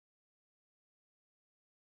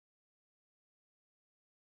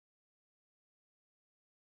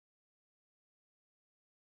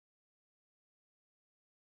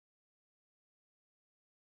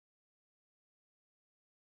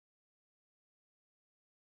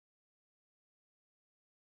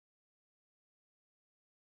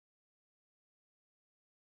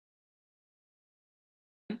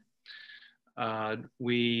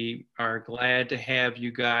We are glad to have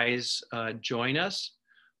you guys join us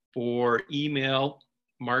for email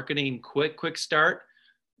marketing quick start.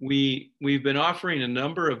 We've been offering a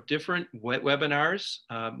number of different webinars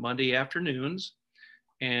Monday afternoons,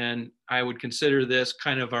 and I would consider this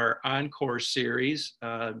kind of our encore series.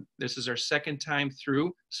 This is our second time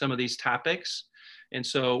through some of these topics, and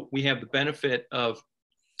so we have the benefit of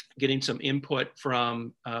getting some input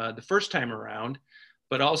from the first time around,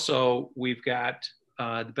 but also we've got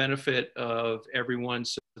the benefit of everyone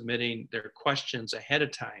submitting their questions ahead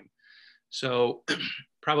of time. So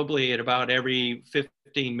probably at about every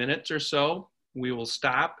 15 minutes or so, we will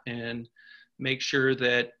stop and make sure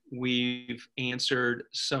that we've answered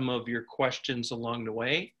some of your questions along the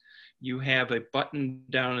way. You have a button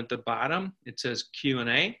down at the bottom. It says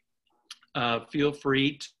Q&A. Feel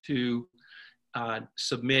free to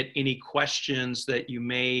submit any questions that you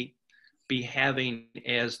may be having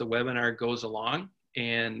as the webinar goes along,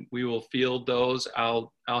 and we will field those.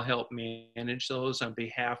 I'll help manage those on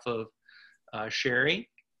behalf of Cheri,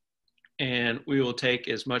 and we will take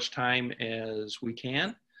as much time as we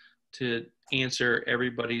can to answer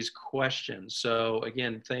everybody's questions. So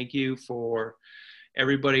again, thank you for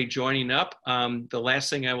everybody joining up. The last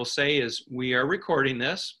thing I will say is we are recording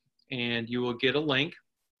this, and you will get a link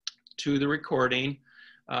to the recording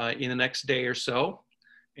in the next day or so.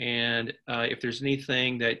 And if there's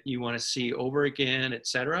anything that you want to see over again,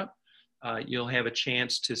 etc., you'll have a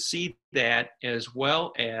chance to see that, as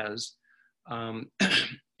well as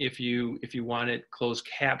if you want it closed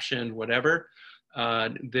captioned, whatever,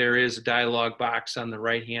 there is a dialog box on the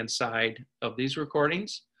right-hand side of these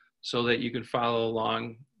recordings so that you can follow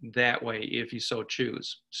along that way if you so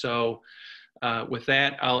choose. So with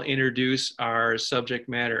that, I'll introduce our subject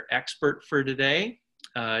matter expert for today,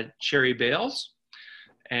 Cheri Bales.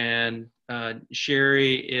 And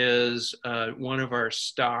Cheri is one of our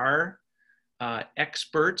star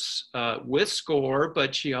experts with SCORE,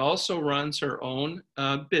 but she also runs her own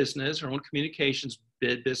business, her own communications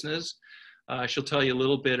business. She'll tell you a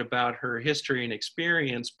little bit about her history and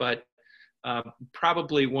experience, but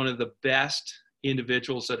probably one of the best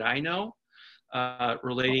individuals that I know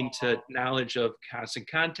relating to knowledge of constant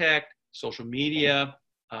contact, social media,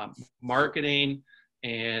 marketing,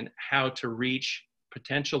 and how to reach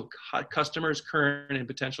potential customers, current and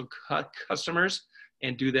potential customers,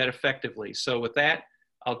 and do that effectively. So with that,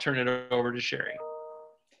 I'll turn it over to Cheri.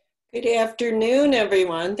 Good afternoon,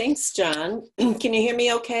 everyone. Thanks, John. Can you hear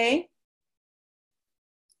me okay?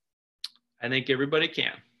 I think everybody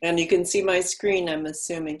can. And you can see my screen, I'm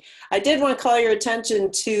assuming. I did want to call your attention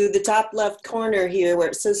to the top left corner here where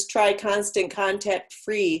it says try constant contact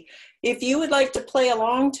free. If you would like to play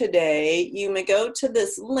along today, you may go to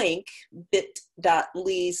this link, bit.ly/Cheri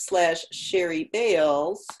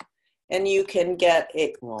Bales, and you can get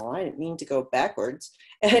a, well, I didn't mean to go backwards,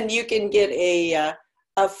 and you can get a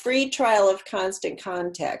free trial of Constant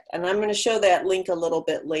Contact. And I'm going to show that link a little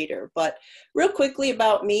bit later. But real quickly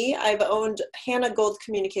about me, I've owned Hannah Gold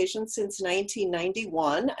Communications since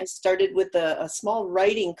 1991. I started with a small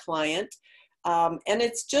writing client, and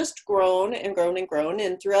it's just grown and grown and grown.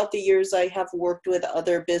 And throughout the years, I have worked with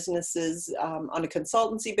other businesses on a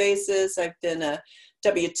consultancy basis. I've been a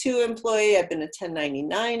W-2 employee, I've been a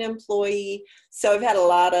 1099 employee. So I've had a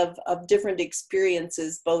lot of different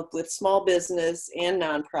experiences, both with small business and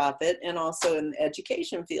nonprofit, and also in the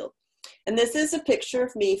education field. And this is a picture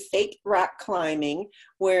of me fake rock climbing,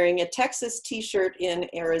 wearing a Texas t-shirt in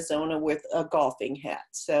Arizona with a golfing hat.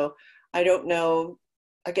 So I don't know,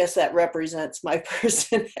 I guess that represents my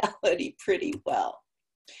personality pretty well.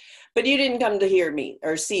 But you didn't come to hear me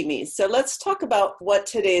or see me. So let's talk about what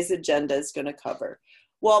today's agenda is going to cover.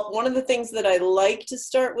 Well, one of the things that I like to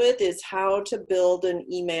start with is how to build an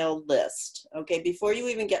email list. Okay, before you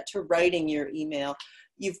even get to writing your email,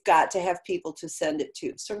 you've got to have people to send it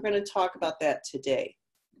to. So we're going to talk about that today.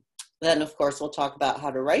 Then, of course, we'll talk about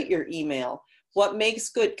how to write your email. What makes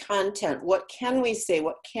good content? What can we say?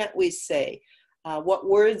 What can't we say? What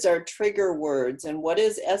words are trigger words? And what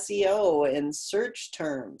is SEO and search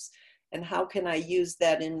terms? And how can I use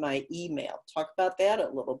that in my email? Talk about that a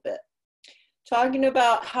little bit. Talking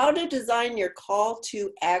about how to design your call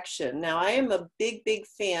to action. Now, I am a big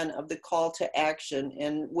fan of the call to action,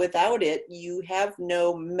 and without it, you have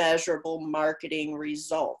no measurable marketing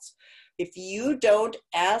results. If you don't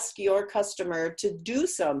ask your customer to do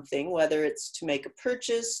something, whether it's to make a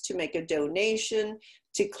purchase, to make a donation,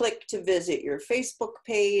 to click to visit your Facebook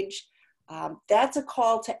page, that's a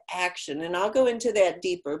call to action. And I'll go into that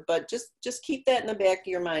deeper, but just keep that in the back of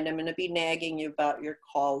your mind. I'm going to be nagging you about your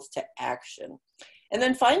calls to action. And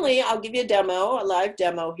then finally, I'll give you a demo, a live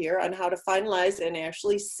demo here on how to finalize and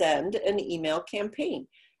actually send an email campaign.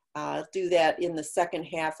 I'll do that in the second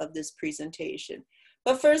half of this presentation.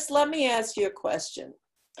 But first, let me ask you a question.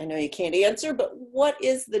 I know you can't answer, but what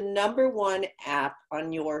is the #1 app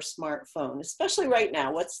on your smartphone? Especially right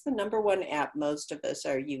now, what's the #1 app most of us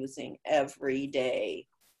are using every day?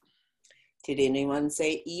 Did anyone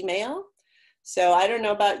say email? So I don't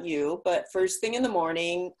know about you, but first thing in the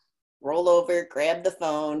morning, roll over, grab the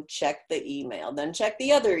phone, check the email, then check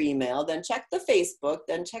the other email, then check the Facebook,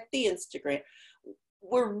 then check the Instagram.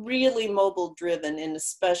 We're really mobile driven, and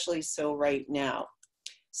especially so right now.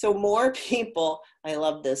 So more people, I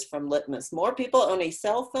love this from Litmus, more people own a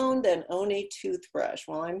cell phone than own a toothbrush.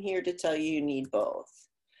 Well, I'm here to tell you you need both.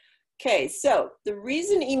 Okay, so the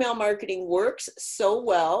reason email marketing works so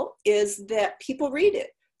well is that people read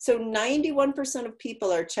it. So 91% of people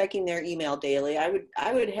are checking their email daily. I would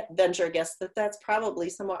venture a guess that that's probably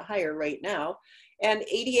somewhat higher right now. And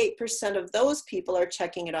 88% of those people are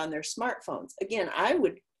checking it on their smartphones. Again, I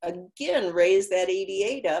would raise that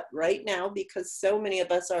 88 up right now because so many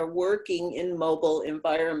of us are working in mobile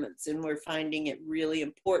environments and we're finding it really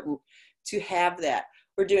important to have that.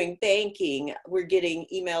 We're doing banking. We're getting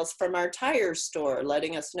emails from our tire store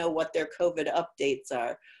letting us know what their COVID updates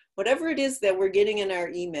are. Whatever it is that we're getting in our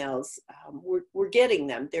emails, we're getting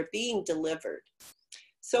them. They're being delivered.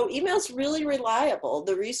 So email's really reliable.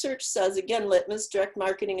 The research says, again, Litmus, Direct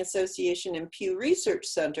Marketing Association, and Pew Research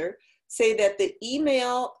Center say that the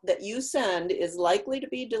email that you send is likely to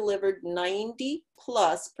be delivered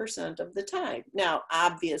 90+% of the time. Now,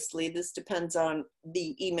 obviously, this depends on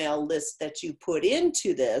the email list that you put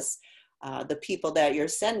into this, the people that you're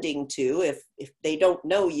sending to. If they don't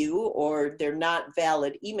know you or they're not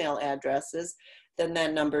valid email addresses, then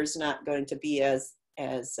that number is not going to be as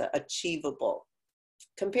achievable.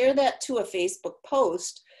 Compare that to a Facebook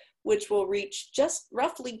post, which will reach just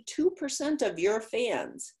roughly 2% of your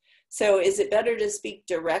fans. So is it better to speak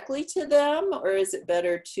directly to them, or is it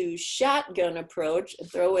better to shotgun approach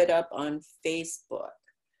and throw it up on Facebook?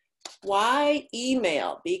 Why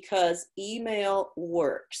email? Because email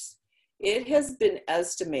works. It has been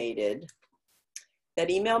estimated that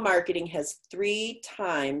email marketing has 3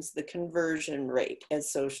 times the conversion rate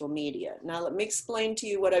as social media. Now let me explain to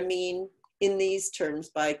you what I mean in these terms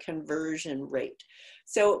by conversion rate.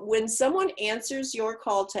 So when someone answers your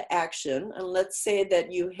call to action, and let's say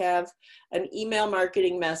that you have an email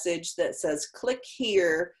marketing message that says, click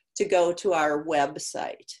here to go to our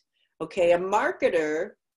website. Okay, a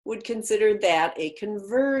marketer would consider that a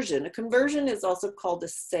conversion. A conversion is also called a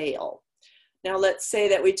sale. Now let's say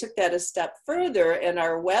that we took that a step further and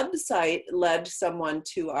our website led someone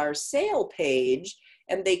to our sale page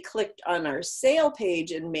and they clicked on our sale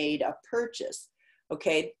page and made a purchase.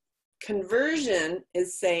 Okay, conversion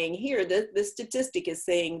is saying here, the statistic is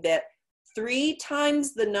saying that 3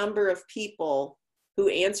 times the number of people who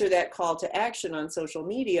answer that call to action on social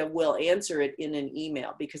media will answer it in an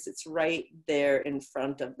email because it's right there in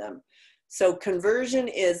front of them. So conversion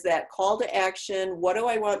is that call to action. What do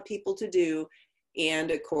I want people to do?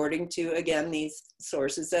 And according to, again, these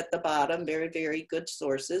sources at the bottom, very, very good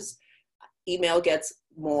sources, email gets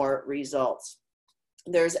more results.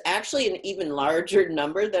 There's actually an even larger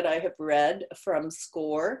number that I have read from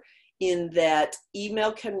SCORE in that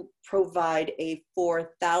email can provide a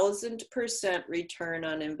 4,000% return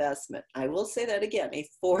on investment. I will say that again, a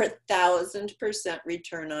 4,000%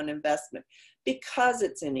 return on investment because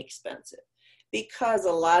it's inexpensive, because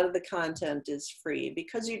a lot of the content is free,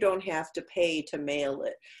 because you don't have to pay to mail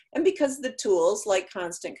it, and because the tools like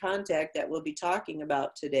Constant Contact that we'll be talking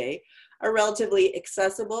about today are relatively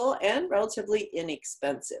accessible and relatively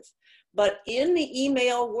inexpensive. But in the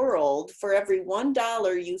email world, for every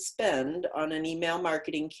 $1 you spend on an email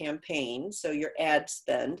marketing campaign, so your ad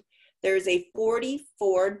spend, there's a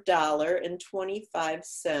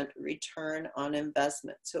 $44.25 return on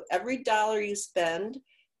investment. So every dollar you spend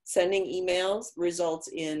sending emails results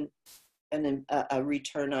in a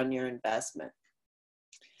return on your investment.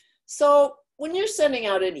 So when you're sending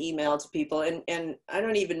out an email to people, and I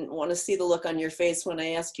don't even want to see the look on your face when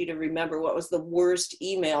I ask you to remember what was the worst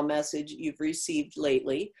email message you've received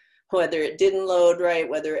lately, whether it didn't load right,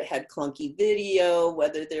 whether it had clunky video,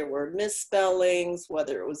 whether there were misspellings,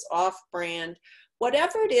 whether it was off-brand,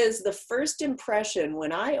 whatever it is, the first impression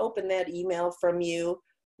when I open that email from you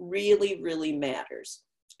really, really matters.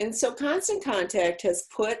 And so Constant Contact has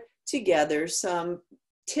put together some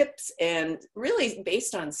tips, and really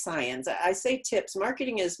based on science. I say tips,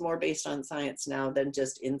 marketing is more based on science now than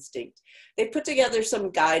just instinct. They put together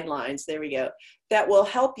some guidelines, there we go, that will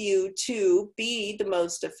help you to be the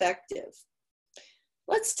most effective.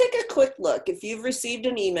 Let's take a quick look. If you've received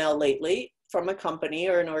an email lately from a company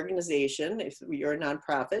or an organization, if you're a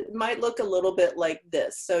nonprofit, it might look a little bit like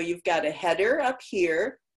this. So you've got a header up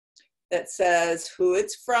here that says who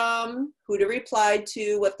it's from, who to reply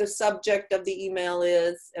to, what the subject of the email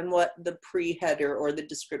is, and what the pre-header or the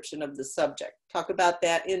description of the subject. Talk about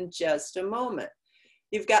that in just a moment.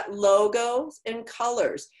 You've got logos and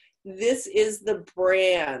colors. This is the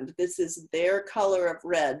brand. This is their color of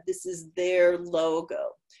red. This is their logo.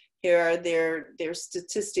 Here are their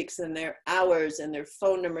statistics and their hours and their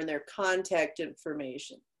phone number and their contact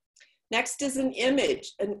information. Next is an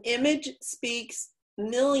image. An image speaks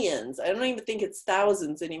millions. I don't even think it's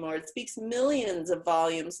thousands anymore. It speaks millions of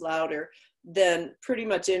volumes louder than pretty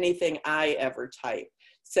much anything I ever type.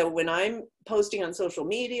 So when I'm posting on social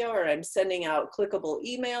media or I'm sending out clickable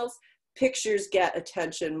emails, pictures get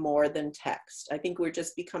attention more than text. I think we're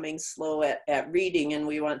just becoming slow at reading, and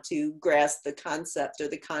we want to grasp the concept or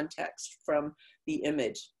the context from the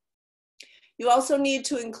image. You also need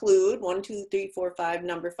to include 1, 2, 3, 4, 5,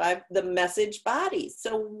 number 5, the message body.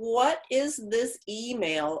 So what is this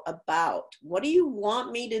email about? What do you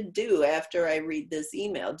want me to do after I read this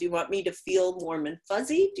email? Do you want me to feel warm and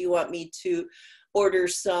fuzzy? Do you want me to order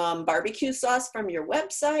some barbecue sauce from your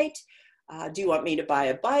website? Do you want me to buy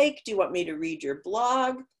a bike? Do you want me to read your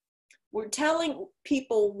blog? We're telling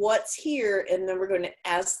people what's here, and then we're going to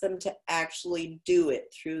ask them to actually do it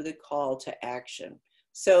through the call to action.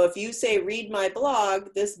 So if you say, read my blog,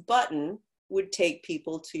 this button would take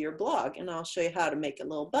people to your blog, and I'll show you how to make a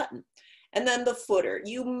little button. And then the footer.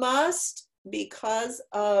 You must, because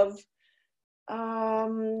of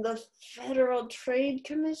the Federal Trade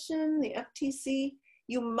Commission, the FTC,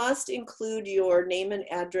 you must include your name and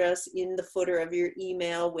address in the footer of your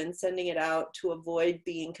email when sending it out to avoid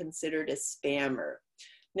being considered a spammer.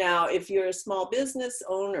 Now, if you're a small business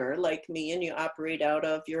owner like me and you operate out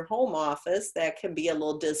of your home office, that can be a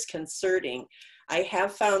little disconcerting. I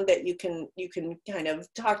have found that you can kind of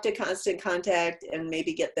talk to Constant Contact and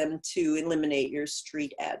maybe get them to eliminate your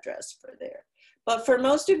street address for there. But for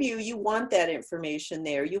most of you, you want that information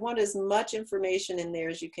there. You want as much information in there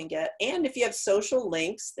as you can get. And if you have social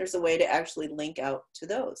links, there's a way to actually link out to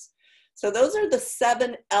those. So those are the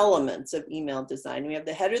 7 elements of email design. We have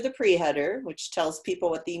the header, the pre-header, which tells people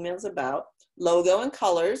what the email is about. Logo and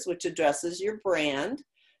colors, which addresses your brand.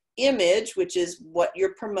 Image, which is what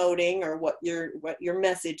you're promoting or what your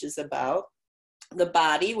message is about. The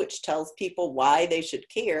body, which tells people why they should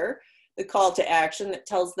care. The call to action that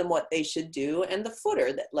tells them what they should do, and the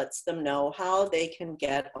footer that lets them know how they can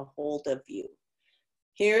get a hold of you.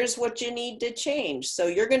 Here's what you need to change. So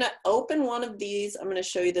you're going to open one of these. I'm going to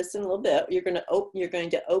show you this in a little bit. You're going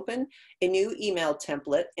to open a new email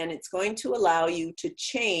template, and it's going to allow you to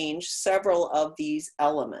change several of these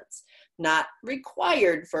elements. Not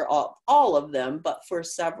required for all of them, but for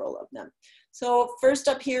several of them. So first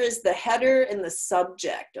up here is the header and the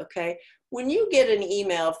subject, okay? When you get an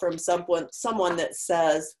email from someone that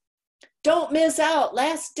says, don't miss out,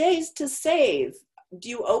 last days to save, do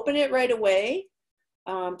you open it right away?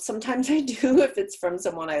 Sometimes I do if it's from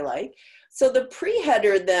someone I like. So the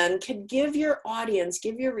pre-header then can give your audience,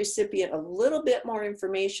 give your recipient a little bit more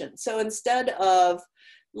information. So instead of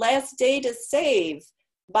last day to save,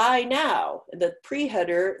 buy now, the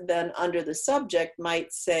pre-header then under the subject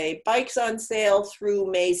might say bikes on sale through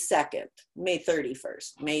May 2nd, May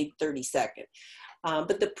 31st, May 32nd.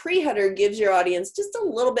 But the pre-header gives your audience just a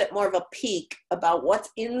little bit more of a peek about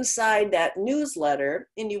what's inside that newsletter,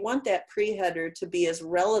 and you want that pre-header to be as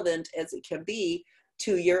relevant as it can be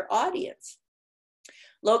to your audience.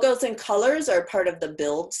 Logos and colors are part of the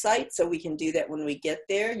build site, so we can do that when we get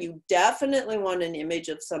there. You definitely want an image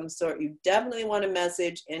of some sort. You definitely want a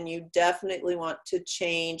message, and you definitely want to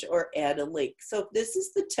change or add a link. So if this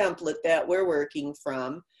is the template that we're working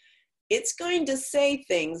from, it's going to say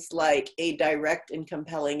things like a direct and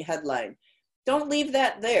compelling headline. Don't leave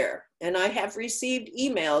that there. And I have received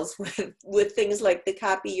emails with things like the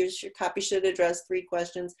copy, your copy should address 3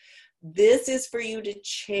 questions. This is for you to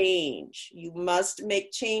change. You must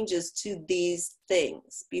make changes to these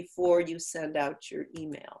things before you send out your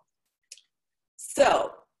email.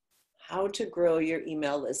 So, how to grow your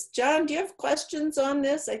email list. John, do you have questions on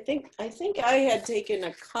this? I think I had taken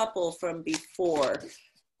a couple from before.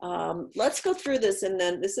 Let's go through this, and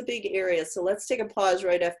then this is a big area, so let's take a pause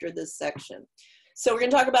right after this section. So we're going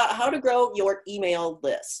to talk about how to grow your email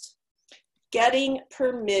list. Getting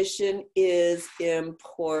permission is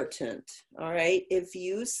important, all right? If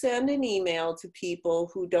you send an email to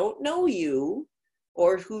people who don't know you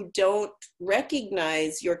or who don't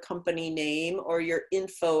recognize your company name or your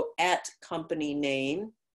info at company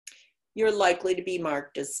name, you're likely to be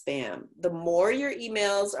marked as spam. The more your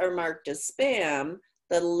emails are marked as spam,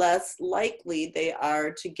 the less likely they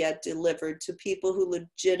are to get delivered to people who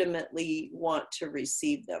legitimately want to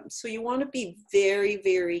receive them. So you want to be very,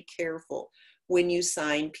 very careful when you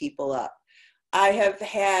sign people up. I have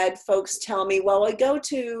had folks tell me, well, I go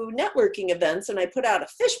to networking events and I put out a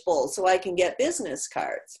fishbowl so I can get business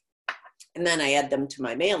cards. And then I add them to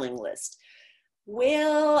my mailing list.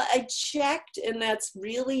 Well, I checked and that's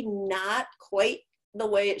really not quite the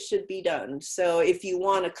way it should be done. So if you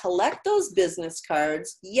want to collect those business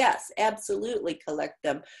cards, yes, absolutely collect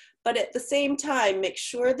them. But at the same time, make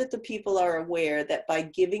sure that the people are aware that by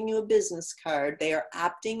giving you a business card, they are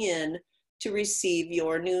opting in to receive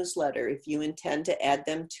your newsletter if you intend to add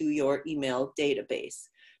them to your email database.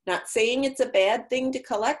 Not saying it's a bad thing to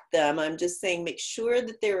collect them. I'm just saying make sure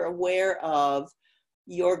that they're aware of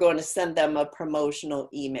you're going to send them a promotional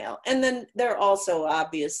email. And then they're also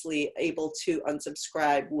obviously able to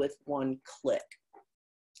unsubscribe with one click.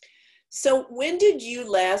 So when did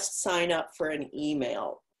you last sign up for an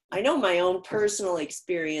email? I know my own personal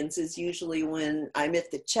experience is usually when I'm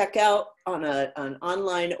at the checkout on an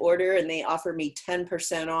online order and they offer me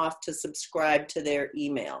 10% off to subscribe to their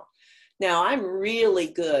email. Now, I'm really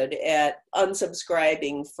good at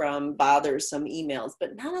unsubscribing from bothersome emails,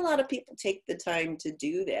 but not a lot of people take the time to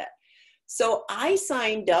do that. So I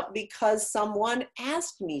signed up because someone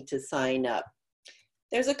asked me to sign up.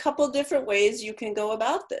 There's a couple different ways you can go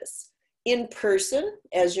about this. In person,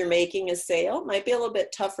 as you're making a sale, might be a little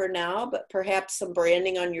bit tougher now, but perhaps some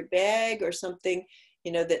branding on your bag or something,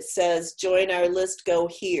 that says, join our list, go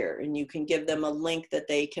here, and you can give them a link that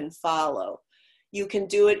they can follow. You can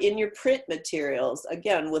do it in your print materials,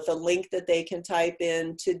 again, with a link that they can type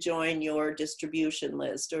in to join your distribution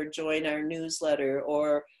list or join our newsletter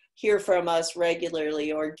or hear from us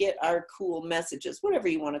regularly or get our cool messages, whatever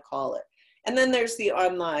you want to call it. And then there's the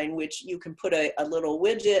online, which you can put a little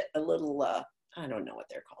widget, a little, I don't know what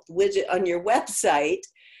they're called, widget on your website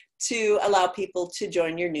to allow people to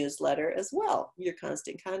join your newsletter as well, your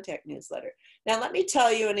Constant Contact newsletter. Now, let me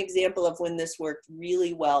tell you an example of when this worked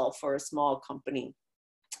really well for a small company.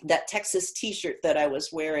 That Texas t-shirt that I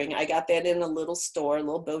was wearing, I got that in a little store, a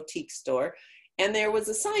little boutique store, and there was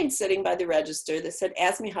a sign sitting by the register that said,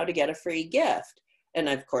 ask me how to get a free gift. And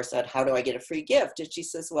I, of course, said, how do I get a free gift? And she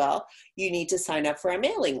says, well, you need to sign up for a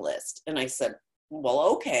mailing list. And I said, well,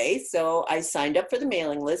 okay. So I signed up for the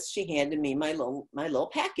mailing list. She handed me my little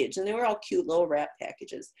package, and they were all cute little wrap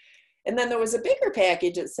packages. And then there was a bigger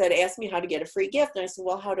package that said, ask me how to get a free gift. And I said,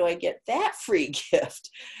 well, how do I get that free gift?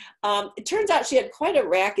 It turns out she had quite a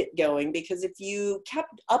racket going, because if you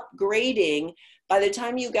kept upgrading, by the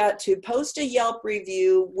time you got to post a Yelp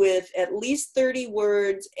review with at least 30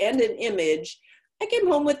 words and an image, I came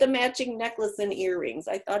home with the matching necklace and earrings.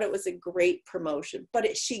 I thought it was a great promotion,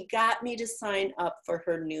 but she got me to sign up for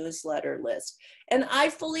her newsletter list. And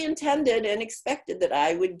I fully intended and expected that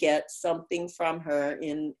I would get something from her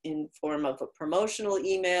in form of a promotional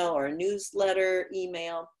email or a newsletter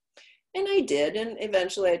email. And I did, and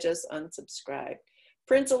eventually I just unsubscribed.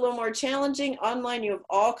 Print's a little more challenging. Online, you have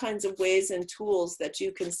all kinds of ways and tools that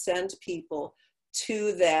you can send people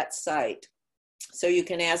to that site. So you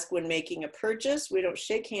can ask when making a purchase. We don't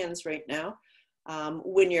shake hands right now.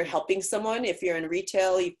 When you're helping someone, if you're in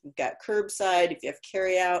retail, you've got curbside, if you have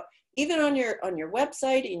carry out, even on your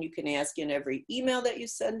website, and you can ask in every email that you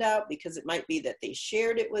send out, because it might be that they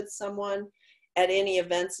shared it with someone. At any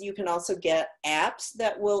events, you can also get apps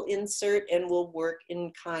that will insert and will work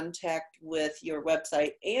in contact with your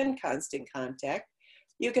website and Constant Contact.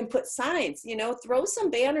 You can put signs, throw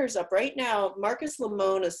some banners up. Right now, Marcus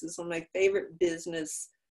Lemonis is one of my favorite business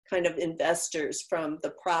kind of investors from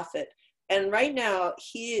The Profit. And right now,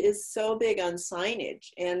 he is so big on signage,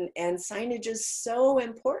 and signage is so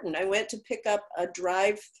important. I went to pick up a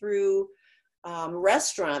drive-through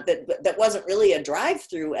restaurant that wasn't really a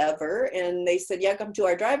drive-through ever. And they said, yeah, come to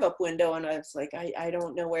our drive-up window. And I was like, I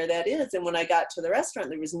don't know where that is. And when I got to the restaurant,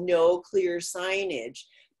 there was no clear signage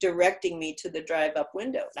directing me to the drive-up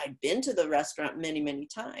window. I'd been to the restaurant many, many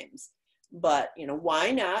times, but why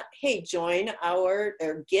not? Hey, join or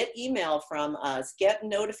get email from us, get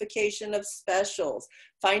notification of specials,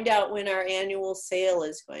 find out when our annual sale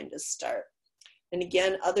is going to start. And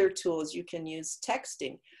again, other tools you can use.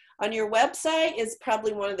 Texting on your website is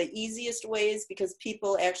probably one of the easiest ways, because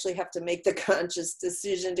people actually have to make the conscious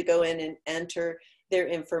decision to go in and enter their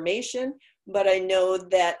information. But I know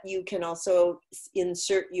that you can also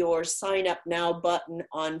insert your sign up now button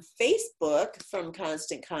on Facebook from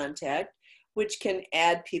Constant Contact, which can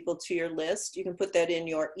add people to your list. You can put that in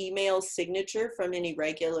your email signature from any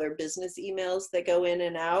regular business emails that go in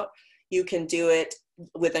and out. You can do it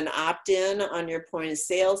with an opt-in on your point of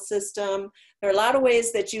sale system. There are a lot of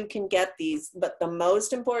ways that you can get these, but the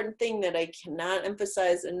most important thing that I cannot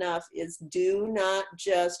emphasize enough is do not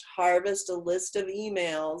just harvest a list of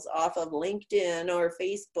emails off of LinkedIn or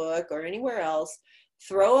Facebook or anywhere else.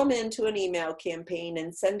 Throw them into an email campaign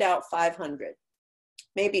and send out 500,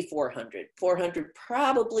 maybe 400. 400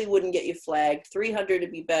 probably wouldn't get you flagged. 300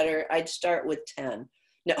 would be better. I'd start with 10.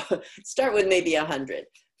 No, start with maybe 100.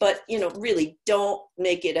 But, you know, really don't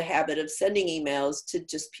make it a habit of sending emails to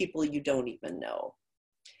just people you don't even know.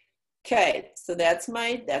 Okay, so that's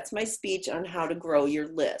my speech on how to grow your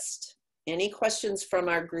list. Any questions from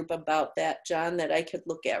our group about that, John, that I could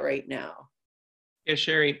look at right now? Yeah,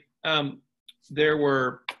 Cheri, there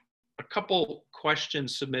were a couple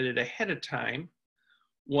questions submitted ahead of time.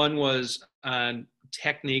 One was on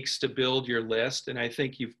techniques to build your list, and I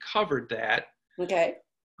think you've covered that. Okay.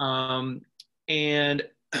 And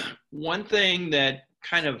one thing that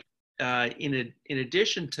kind of, in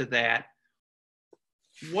addition to that,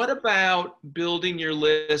 what about building your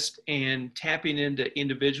list and tapping into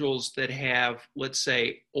individuals that have, let's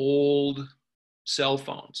say, old cell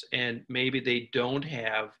phones, and maybe they don't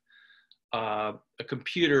have a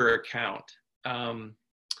computer account?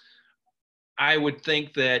 I would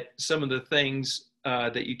think that some of the things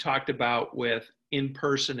that you talked about with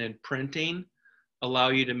in-person and printing allow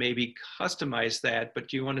you to maybe customize that, but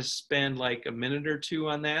do you want to spend like a minute or two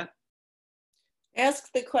on that?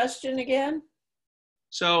 Ask the question again.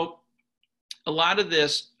 So a lot of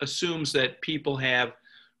this assumes that people have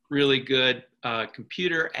really good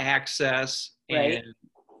computer access, Right. and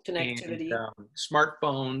Connectivity. and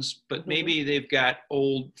smartphones, but maybe they've got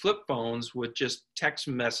old flip phones with just text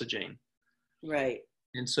messaging. Right.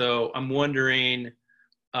 And so I'm wondering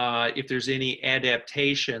if there's any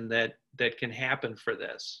adaptation that can happen for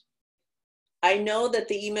this. I know that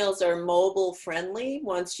the emails are mobile friendly.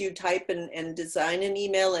 Once you type and design an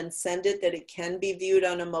email and send it, that it can be viewed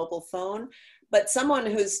on a mobile phone. But someone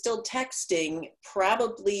who's still texting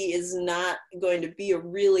probably is not going to be a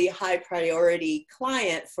really high priority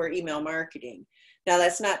client for email marketing. Now,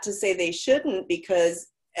 that's not to say they shouldn't, because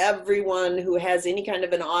everyone who has any kind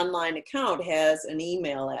of an online account has an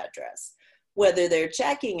email address. Whether they're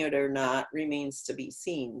checking it or not remains to be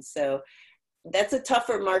seen. So that's a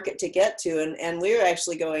tougher market to get to. And we're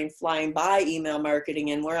actually flying by email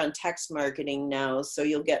marketing, and we're on text marketing now. So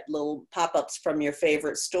you'll get little pop-ups from your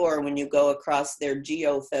favorite store when you go across their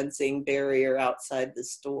geo-fencing barrier outside the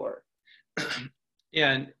store.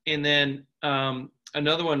 Yeah, and then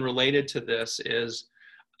another one related to this is,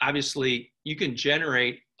 obviously you can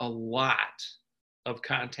generate a lot of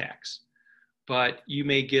contacts, but you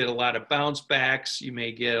may get a lot of bounce backs. You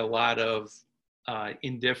may get a lot of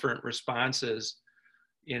indifferent responses.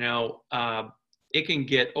 You know, it can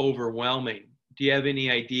get overwhelming. Do you have any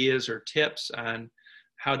ideas or tips on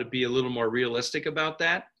how to be a little more realistic about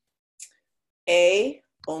that? A,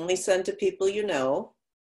 only send to people you know.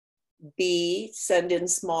 B, send in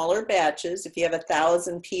smaller batches. If you have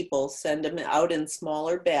 1,000 people, send them out in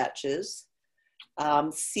smaller batches.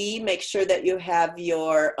 C, make sure that you have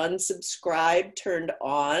your unsubscribe turned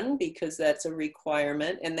on, because that's a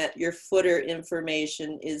requirement, and that your footer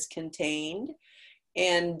information is contained.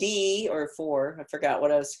 And D, or 4, I forgot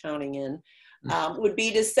what I was counting in, would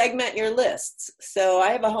be to segment your lists. So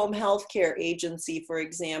I have a home health care agency, for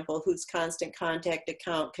example, whose constant contact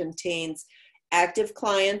account contains active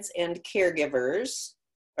clients and caregivers,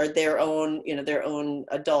 or their own, their own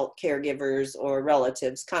adult caregivers or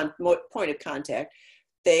relatives, point of contact.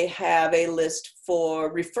 They have a list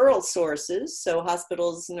for referral sources, so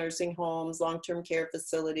hospitals, nursing homes, long-term care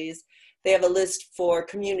facilities. They have a list for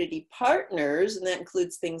community partners, and that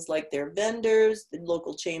includes things like their vendors, the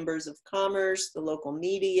local chambers of commerce, the local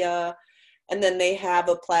media. And then they have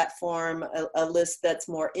a platform, a list that's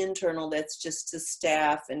more internal, that's just to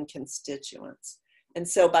staff and constituents. And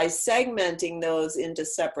so by segmenting those into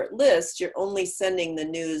separate lists, you're only sending the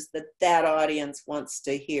news that that audience wants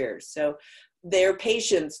to hear. So their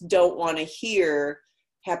patients don't want to hear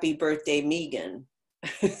 "Happy Birthday, Megan."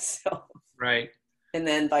 So, right. And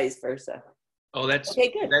then vice versa. Oh, that's okay,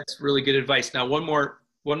 good. That's really good advice. Now, one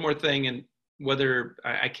more thing, and whether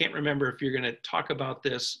I can't remember if you're going to talk about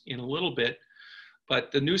this in a little bit, but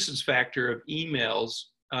the nuisance factor of emails.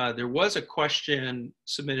 There was a question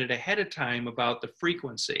submitted ahead of time about the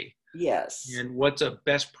frequency. Yes. And what's a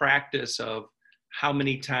best practice of how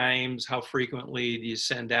many times, how frequently do you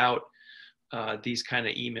send out these kind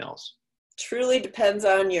of emails? truly depends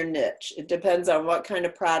on your niche. It depends on what kind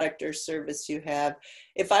of product or service you have.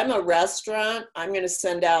 If I'm a restaurant, I'm going to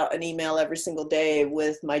send out an email every single day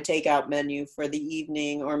with my takeout menu for the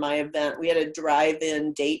evening or my event. We had a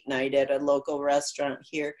drive-in date night at a local restaurant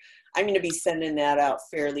here. I'm going to be sending that out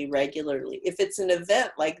fairly regularly. If it's an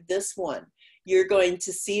event like this one, you're going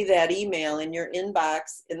to see that email in your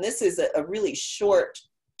inbox. And this is a really short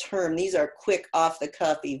term. These are quick off the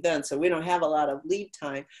cuff events, so we don't have a lot of lead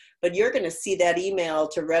time, but you're going to see that email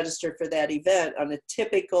to register for that event on a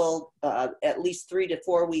typical at least 3 to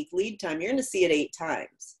 4 week lead time. You're going to see it 8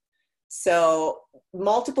 times. So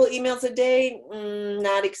multiple emails a day,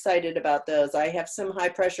 not excited about those. I have some high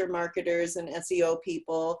pressure marketers and SEO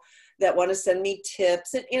people that want to send me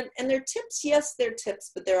tips, and they're tips, yes, they're tips,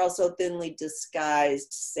 but they're also thinly disguised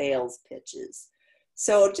sales pitches.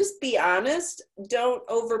 So just be honest, don't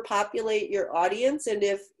overpopulate your audience. And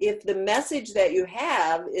if the message that you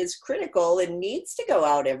have is critical and needs to go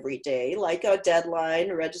out every day, like a deadline,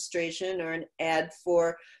 a registration, or an ad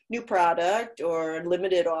for new product or a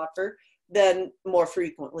limited offer, then more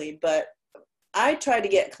frequently. But I try to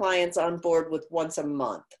get clients on board with once a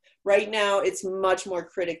month. Right now, it's much more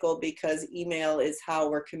critical because email is how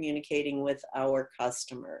we're communicating with our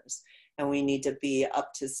customers. And we need to be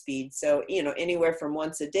up to speed. So, anywhere from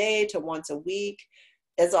once a day to once a week,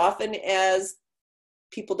 as often as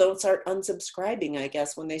people don't start unsubscribing, I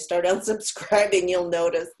guess. When they start unsubscribing, you'll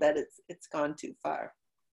notice that it's gone too far.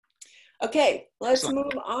 Okay, let's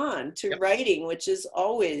move on to writing, which is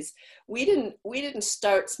always, we didn't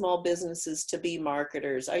start small businesses to be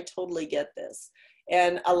marketers. I totally get this.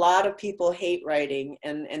 And a lot of people hate writing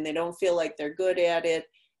and they don't feel like they're good at it.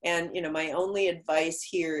 And, my only advice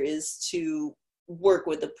here is to work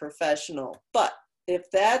with a professional. But if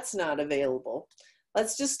that's not available,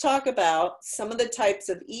 let's just talk about some of the types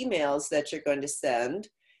of emails that you're going to send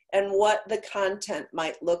and what the content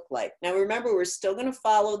might look like. Now, remember, we're still going to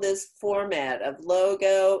follow this format of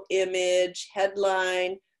logo, image,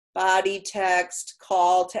 headline, body text,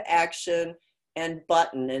 call to action, and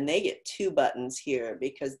button. And they get 2 buttons here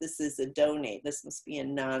because this is a donate. This must be a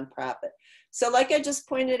nonprofit. So like I just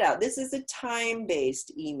pointed out, this is a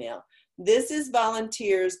time-based email. This is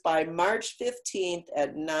volunteers by March 15th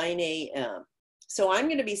at 9 a.m. So I'm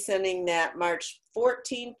going to be sending that March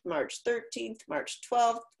 14th, March 13th, March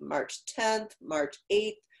 12th, March 10th, March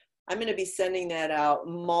 8th. I'm going to be sending that out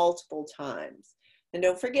multiple times. And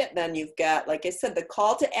don't forget then you've got, like I said, the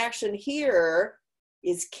call to action here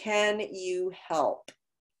is, can you help?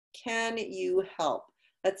 Can you help?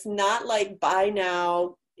 That's not like buy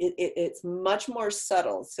now. It's much more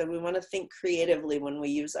subtle. So we want to think creatively when we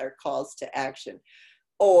use our calls to action.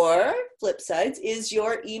 Or flip sides, is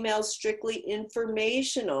your email strictly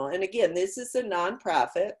informational? And again, this is a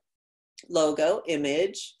nonprofit. Logo,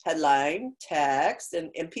 image, headline, text,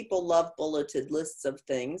 and people love bulleted lists of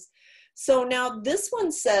things. So now this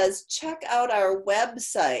one says, check out our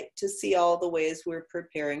website to see all the ways we're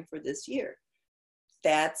preparing for this year.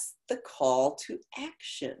 That's the call to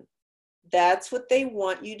action. That's what they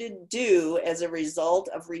want you to do as a result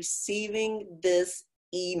of receiving this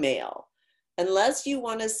email. Unless you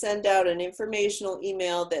want to send out an informational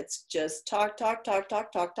email that's just talk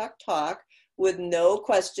with no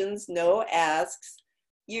questions, no asks,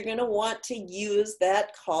 you're going to want to use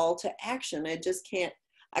that call to action.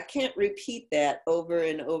 I can't repeat that over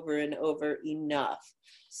and over and over enough.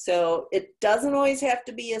 So it doesn't always have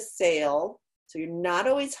to be a sale. So you're not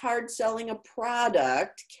always hard selling a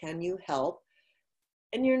product. Can you help?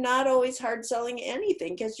 And you're not always hard selling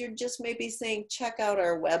anything because you're just maybe saying, check out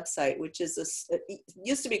our website, which is it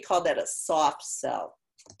used to be called that a soft sell.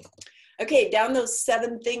 Okay, down those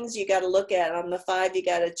 7 things you got to look at on the 5 you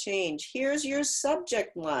got to change. Here's your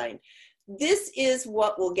subject line. This is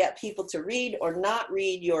what will get people to read or not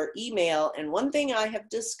read your email. And one thing I have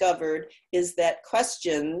discovered is that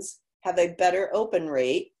questions have a better open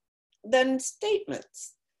rate than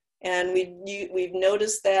statements. And we've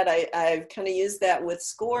noticed that. I've kind of used that with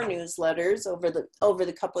SCORE newsletters over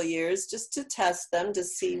the couple of years just to test them to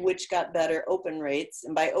see which got better open rates.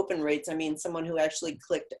 And by open rates, I mean someone who actually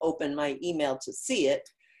clicked open my email to see it.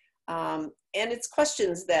 And it's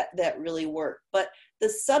questions that really work. But the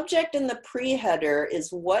subject and the pre-header is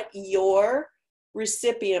what your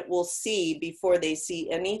recipient will see before they see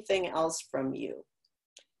anything else from you.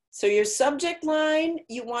 So your subject line,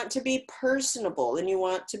 you want to be personable and you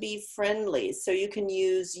want to be friendly. So you can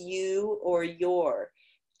use you or your.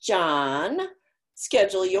 John,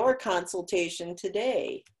 schedule your consultation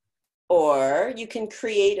today. Or you can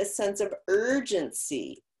create a sense of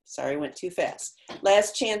urgency. Sorry, I went too fast.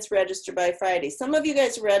 Last chance, register by Friday. Some of you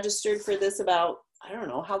guys registered for this about I don't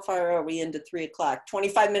know, how far are we into 3 o'clock?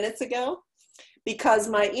 25 minutes ago? Because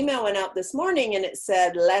my email went out this morning and it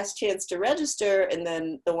said last chance to register. And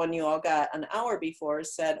then the one you all got an hour before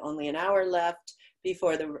said only an hour left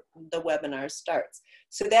before the webinar starts.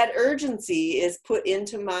 So that urgency is put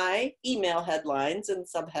into my email headlines and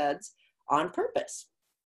subheads on purpose.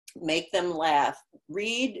 Make them laugh.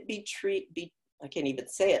 Read, I can't even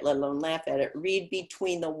say it, let alone laugh at it. Read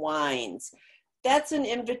between the wines. That's an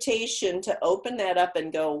invitation to open that up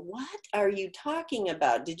and go, what are you talking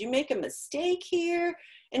about? Did you make a mistake here?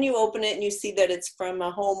 And you open it and you see that it's from a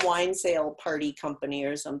home wine sale party company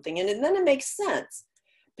or something. And then it makes sense.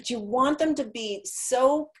 But you want them to be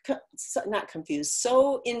not confused,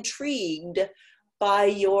 so intrigued by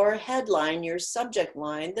your headline, your subject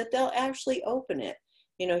line, that they'll actually open it.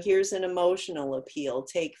 You know, here's an emotional appeal,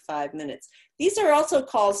 take 5 minutes. These are also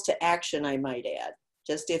calls to action, I might add.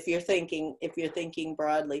 Just if you're thinking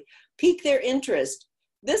broadly, pique their interest.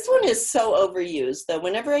 This one is so overused, though.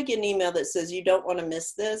 Whenever I get an email that says you don't want to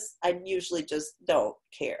miss this, I usually just don't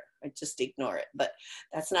care. I just ignore it. But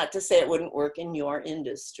that's not to say it wouldn't work in your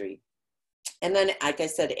industry. And then, like I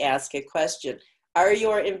said, ask a question. Are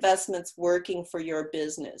your investments working for your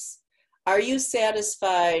business? Are you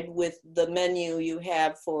satisfied with the menu you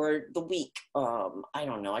have for the week? I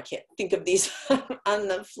don't know, I can't think of these on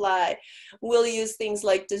the fly. We'll use things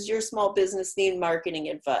like, does your small business need marketing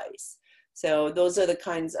advice? So those are the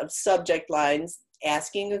kinds of subject lines,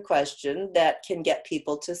 asking a question that can get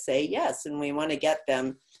people to say yes, and we want to get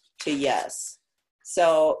them to yes.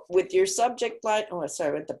 So with your subject line, oh,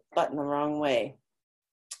 sorry, I went the button the wrong way.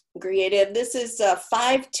 Creative. This is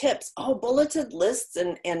 5 tips. Oh, bulleted lists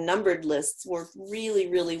and numbered lists work really,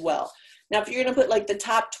 really well. Now, if you're going to put like the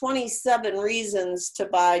top 27 reasons to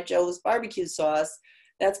buy Joe's barbecue sauce,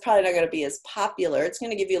 that's probably not going to be as popular. It's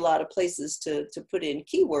going to give you a lot of places to put in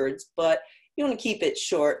keywords, but you want to keep it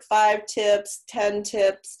short. 5 tips, 10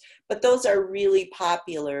 tips, but those are really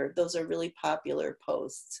popular. Those are really popular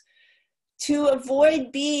posts. To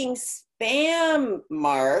avoid being spam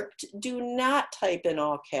marked, do not type in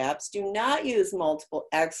all caps. Do not use multiple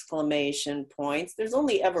exclamation points. There's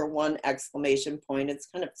only ever one exclamation point. It's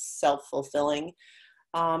kind of self-fulfilling.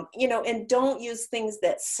 You know, and don't use things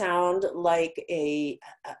that sound like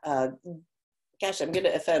gosh, I'm going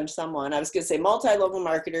to offend someone. I was going to say multi-level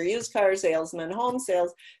marketer, used car salesman, home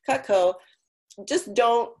sales, Cutco. Just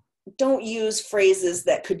don't use phrases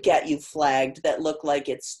that could get you flagged that look like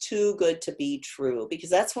it's too good to be true, because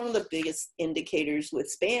that's one of the biggest indicators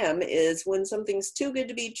with spam is when something's too good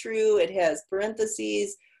to be true, it has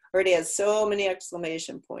parentheses or it has so many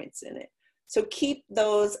exclamation points in it. So keep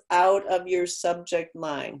those out of your subject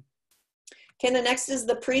line. Okay, the next is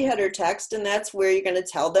the pre-header text, and that's where you're going to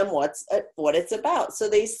tell them what it's about. So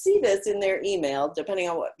they see this in their email, depending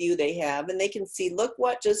on what view they have, and they can see, look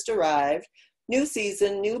what just arrived. New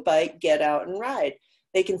season, new bike, get out and ride.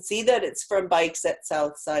 They can see that it's from Bikes at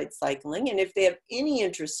Southside Cycling. And if they have any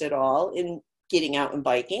interest at all in getting out and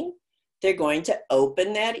biking, they're going to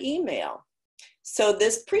open that email. So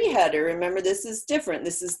this pre-header, remember this is different.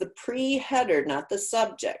 This is the pre-header, not the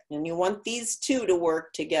subject. And you want these two to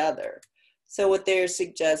work together. So what they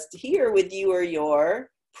suggest here with you or your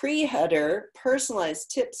pre-header,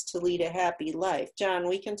 personalized tips to lead a happy life. John,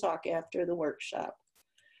 we can talk after the workshop.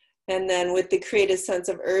 And then with the creative sense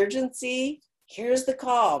of urgency, here's the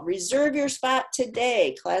call. Reserve your spot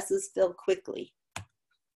today. Classes fill quickly.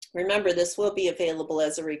 Remember, this will be available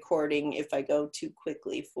as a recording if I go too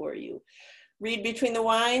quickly for you. Read between the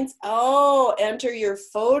wines. Oh, enter your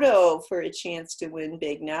photo for a chance to win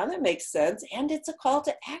big. Now that makes sense. And it's a call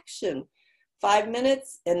to action. 5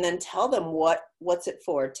 minutes, and then tell them what's it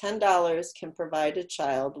for. $10 can provide a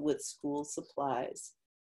child with school supplies.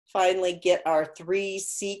 Finally, get our 3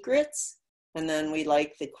 secrets, and then we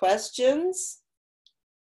like the questions.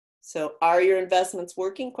 So are your investments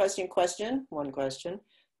working? Question, 1 question.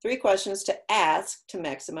 3 questions to ask to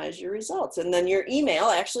maximize your results. And then your email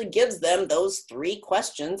actually gives them those 3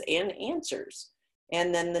 questions and answers.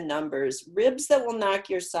 And then the numbers. Ribs that will knock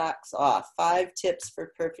your socks off. 5 tips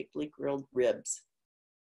for perfectly grilled ribs.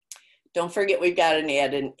 Don't forget we've got to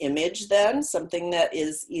add an image then, something that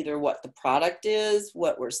is either what the product is,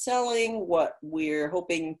 what we're selling, what we're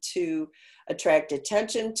hoping to attract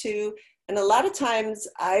attention to. And a lot of times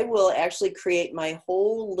I will actually create my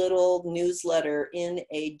whole little newsletter in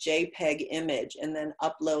a JPEG image and then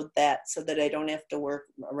upload that so that I don't have to work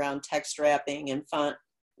around text wrapping and font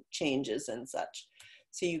changes and such.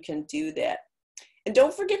 So you can do that. And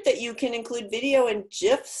don't forget that you can include video and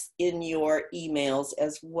GIFs in your emails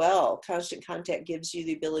as well. Constant Contact gives you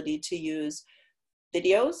the ability to use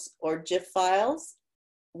videos or GIF files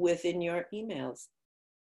within your emails.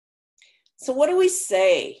 So what do we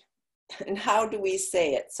say and how do we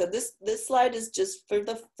say it? So this slide is just for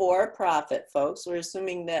the for-profit folks. We're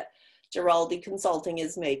assuming that Giraldi Consulting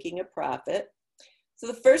is making a profit. So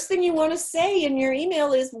the first thing you want to say in your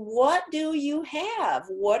email is, what do you have?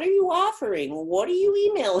 What are you offering? What are you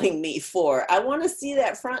emailing me for? I want to see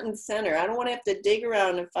that front and center. I don't want to have to dig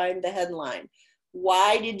around and find the headline.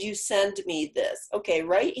 Why did you send me this? Okay,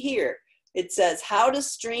 right here, it says how to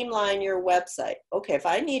streamline your website. Okay, if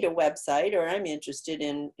I need a website or I'm interested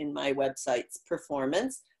in my website's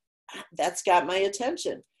performance, that's got my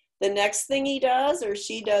attention. The next thing he does or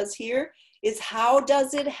she does here is, how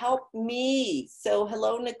does it help me? So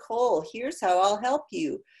hello, Nicole, here's how I'll help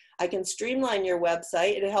you. I can streamline your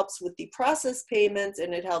website. It helps with the process payments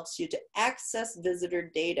and it helps you to access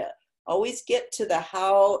visitor data. Always get to the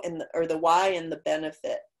how and or the why and the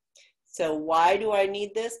benefit. So why do I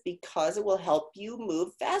need this? Because it will help you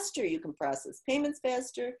move faster. You can process payments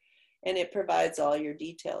faster and it provides all your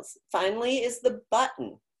details. Finally is the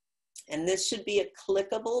button. And this should be a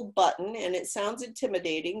clickable button, and it sounds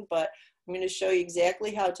intimidating, but I'm going to show you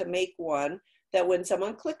exactly how to make one that when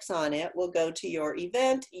someone clicks on it will go to your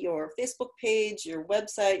event, your Facebook page, your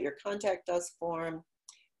website, your contact us form,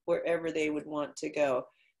 wherever they would want to go.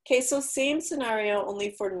 Okay, so same scenario,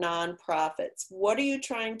 only for nonprofits. What are you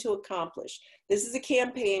trying to accomplish? This is a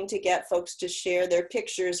campaign to get folks to share their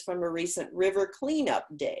pictures from a recent river cleanup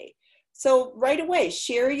day. So right away,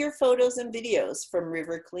 share your photos and videos from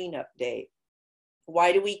River Cleanup Day.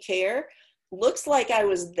 Why do we care? Looks like I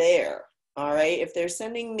was there, all right? If they're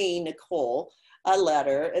sending me, Nicole, a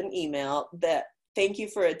letter, an email that thank you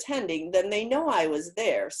for attending, then they know I was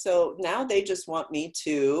there. So now they just want me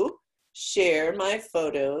to share my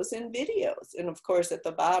photos and videos. And of course, at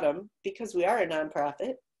the bottom, because we are a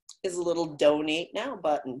nonprofit, is a little donate now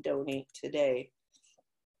button, donate today.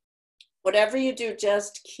 Whatever you do,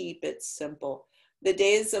 just keep it simple. The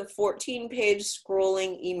days of 14-page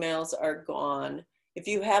scrolling emails are gone. If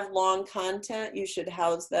you have long content, you should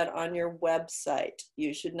house that on your website.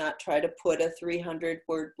 You should not try to put a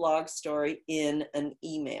 300-word blog story in an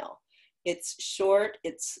email. It's short,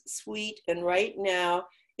 it's sweet, and right now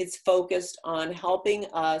it's focused on helping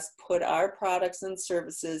us put our products and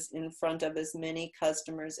services in front of as many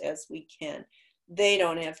customers as we can. They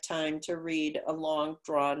don't have time to read a long,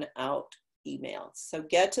 drawn-out email. So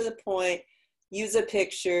get to the point, use a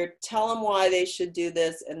picture, tell them why they should do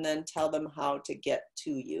this, and then tell them how to get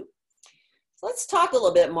to you. So let's talk a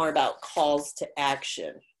little bit more about calls to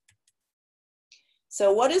action.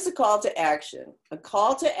 So what is a call to action? A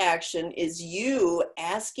call to action is you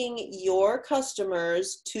asking your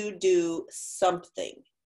customers to do something.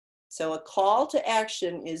 So a call to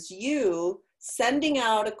action is you sending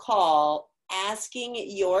out a call asking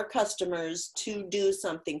your customers to do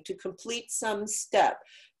something, to complete some step,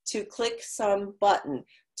 to click some button,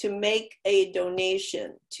 to make a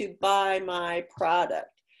donation, to buy my product.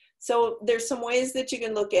 So there's some ways that you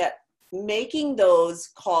can look at making those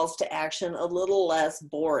calls to action a little less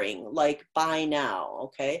boring, like buy now,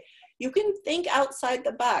 okay? You can think outside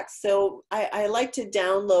the box. So I like to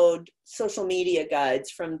download social media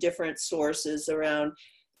guides from different sources around.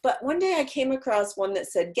 But one day I came across one that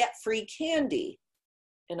said, get free candy.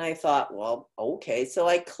 And I thought, well, okay. So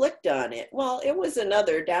I clicked on it. Well, it was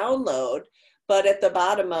another download, but at the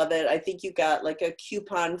bottom of it, I think you got like a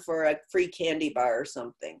coupon for a free candy bar or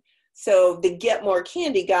something. So the get more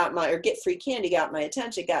candy got my, or get free candy got my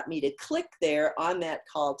attention, got me to click there on that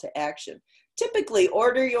call to action. Typically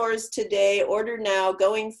order yours today, order now,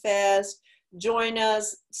 going fast. Join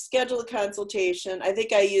us, schedule a consultation. I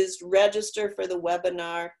think I used register for the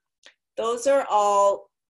webinar. Those are all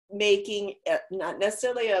making not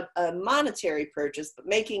necessarily a monetary purchase, but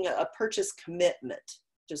making a purchase commitment,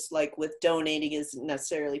 just like with donating isn't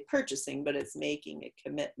necessarily purchasing, but it's making a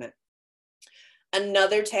commitment.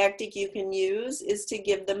 Another tactic you can use is to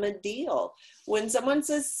give them a deal. When someone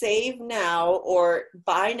says save now or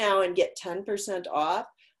buy now and get 10% off,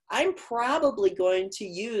 I'm probably going to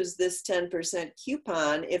use this 10%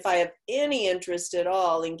 coupon if I have any interest at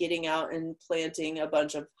all in getting out and planting a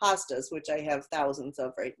bunch of hostas, which I have thousands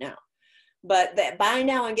of right now. But that buy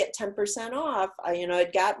now and get 10% off,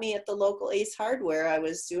 it got me at the local Ace Hardware. I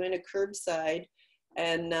was doing a curbside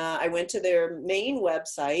and I went to their main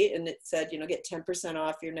website and it said, get 10%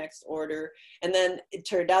 off your next order. And then it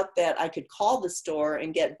turned out that I could call the store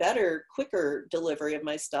and get better, quicker delivery of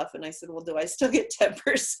my stuff. And I said, well, do I still get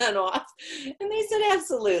 10% off? And they said,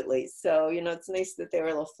 absolutely. So, it's nice that they were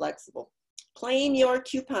a little flexible. Claim your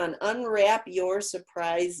coupon, unwrap your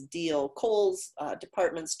surprise deal. Kohl's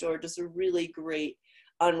department store does a really great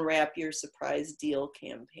unwrap your surprise deal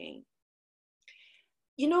campaign.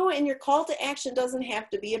 You know, and your call to action doesn't have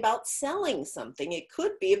to be about selling something. It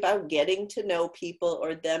could be about getting to know people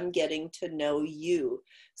or them getting to know you.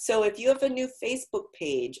 So if you have a new Facebook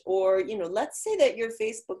page, or, you know, let's say that your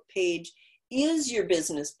Facebook page is your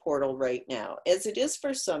business portal right now, as it is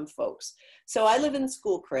for some folks. So I live in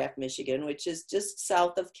Schoolcraft, Michigan, which is just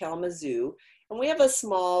south of Kalamazoo. And we have a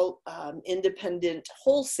small independent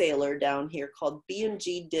wholesaler down here called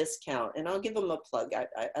B&G Discount. And I'll give him a plug.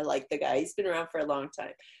 I like the guy. He's been around for a long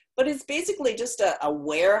time. But it's basically just a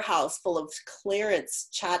warehouse full of clearance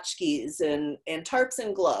tchotchkes and tarps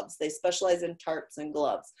and gloves. They specialize in tarps and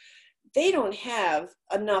gloves. They don't have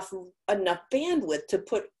enough bandwidth to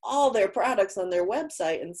put all their products on their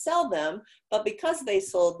website and sell them, but because they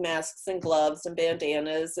sold masks and gloves and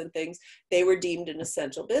bandanas and things, they were deemed an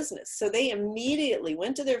essential business. So they immediately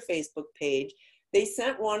went to their Facebook page. They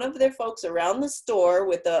sent one of their folks around the store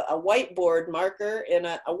with a whiteboard marker and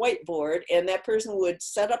a whiteboard, and that person would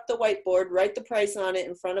set up the whiteboard, write the price on it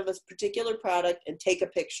in front of a particular product, and take a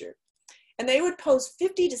picture. And they would post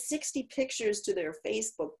 50 to 60 pictures to their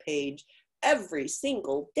Facebook page every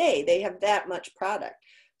single day. They have that much product.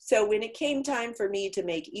 So when it came time for me to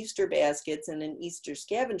make Easter baskets and an Easter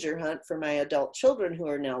scavenger hunt for my adult children who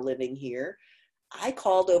are now living here, I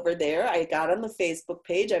called over there. I got on the Facebook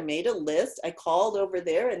page. I made a list. I called over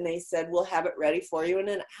there and they said, we'll have it ready for you in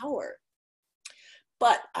an hour.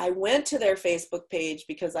 But I went to their Facebook page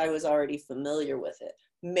because I was already familiar with it.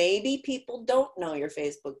 Maybe people don't know your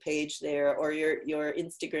Facebook page there, or your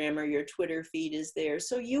Instagram or your Twitter feed is there.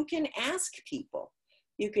 So you can ask people.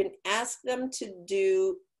 You can ask them to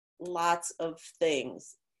do lots of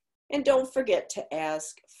things. And don't forget to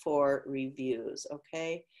ask for reviews,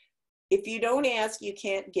 okay? If you don't ask, you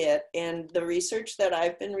can't get. And the research that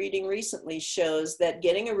I've been reading recently shows that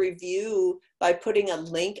getting a review by putting a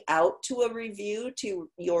link out to a review to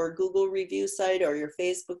your Google review site or your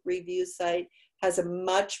Facebook review site has a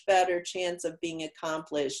much better chance of being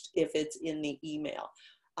accomplished if it's in the email.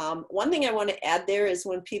 One thing I want to add there is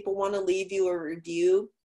when people want to leave you a review,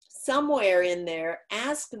 somewhere in there,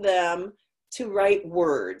 ask them to write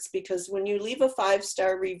words, because when you leave a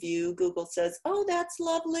 5-star review, Google says, oh, that's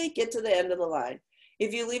lovely, get to the end of the line.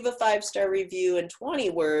 If you leave a 5-star review in 20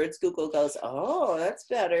 words, Google goes, oh, that's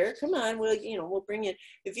better. Come on, we'll bring in.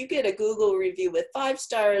 If you get a Google review with 5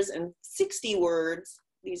 stars and 60 words,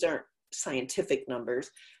 these aren't scientific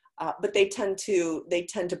numbers, but they tend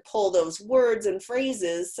to pull those words and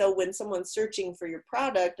phrases. So when someone's searching for your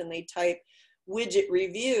product and they type widget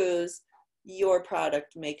reviews, your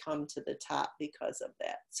product may come to the top because of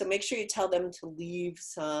that. So make sure you tell them to leave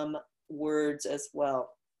some words as well.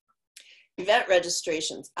 Event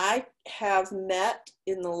registrations. I have met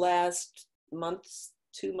in the last months,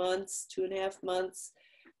 2 months, 2.5 months,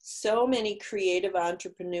 so many creative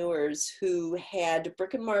entrepreneurs who had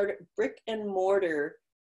brick and mortar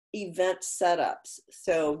event setups.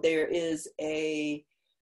 So there is a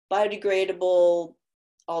biodegradable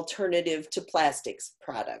alternative to plastics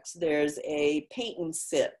products. There's a paint and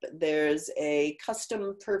sip. There's a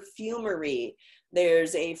custom perfumery.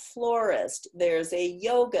 There's a florist. There's a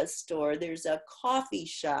yoga store. There's a coffee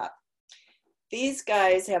shop. These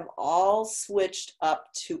guys have all switched up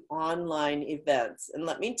to online events. And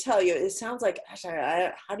let me tell you, it sounds like,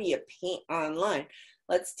 how do you paint online?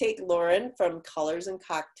 Let's take Lauren from Colors and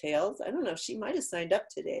Cocktails. I don't know, she might have signed up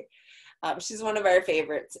today. She's one of our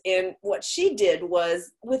favorites. And what she did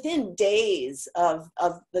was, within days of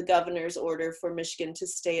the governor's order for Michigan to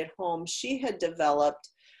stay at home, she had developed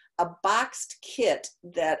a boxed kit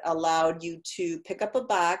that allowed you to pick up a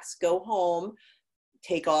box, go home,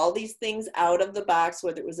 take all these things out of the box,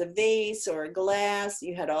 whether it was a vase or a glass.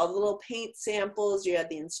 You had all the little paint samples, you had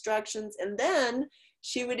the instructions, and then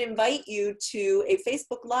she would invite you to a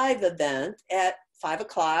Facebook Live event at 5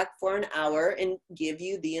 o'clock for an hour and give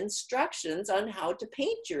you the instructions on how to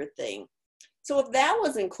paint your thing. So if that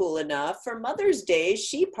wasn't cool enough, for Mother's Day,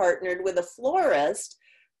 she partnered with a florist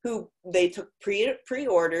who they took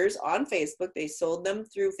pre-orders on Facebook. They sold them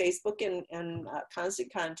through Facebook and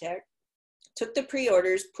Constant Contact, took the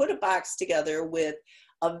pre-orders, put a box together with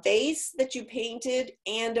a vase that you painted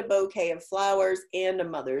and a bouquet of flowers and a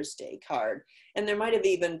Mother's Day card. And there might have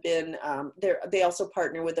even been, they also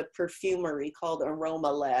partner with a perfumery called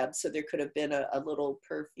Aroma Lab. So there could have been a little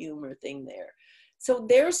perfumer thing there. So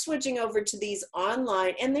they're switching over to these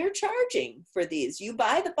online, and they're charging for these. You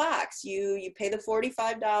buy the box, you pay the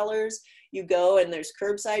 $45, you go and there's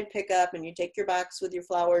curbside pickup, and you take your box with your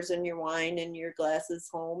flowers and your wine and your glasses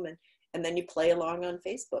home, and then you play along on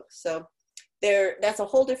Facebook. So that's a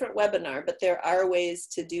whole different webinar, but there are ways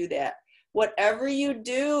to do that. Whatever you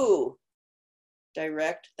do,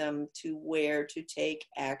 direct them to where to take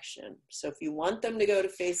action. So if you want them to go to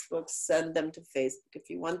Facebook, send them to Facebook. If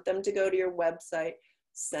you want them to go to your website,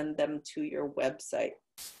 send them to your website.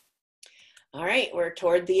 All right, we're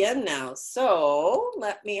toward the end now. So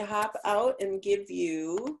let me hop out and give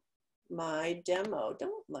you my demo.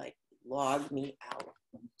 Don't log me out.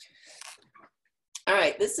 All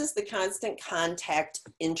right, this is the constant contact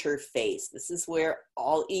interface. This is where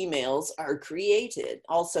all emails are created,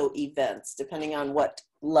 also events, depending on what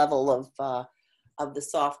level of the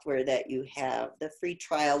software that you have. The free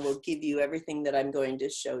trial will give you everything that I'm going to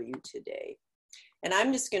show you today. And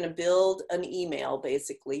I'm just going to build an email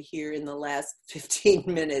basically here in the last 15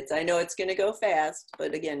 minutes. I know it's going to go fast,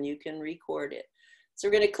 but again, you can record it. So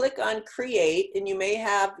we're going to click on create, and you may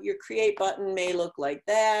have your create button may look like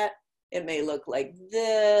that. It may look like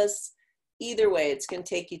this. Either way, it's going to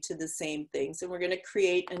take you to the same thing. So we're going to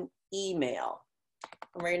create an email.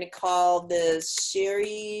 And we're going to call this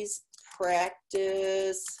Cheri's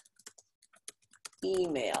Practice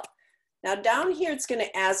Email. Now down here, it's going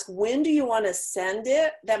to ask, when do you want to send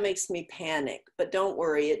it? That makes me panic, but don't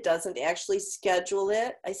worry. It doesn't actually schedule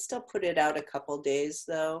it. I still put it out a couple days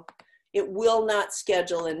though. It will not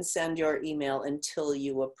schedule and send your email until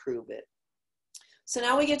you approve it. So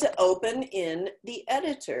now we get to open in the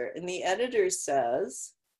editor, and the editor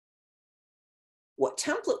says, what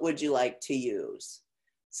template would you like to use?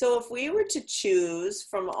 So if we were to choose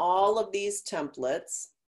from all of these templates,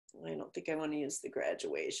 I don't think I want to use the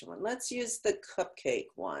graduation one. Let's use the cupcake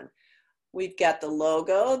one. We've got the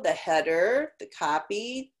logo, the header, the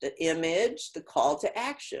copy, the image, the call to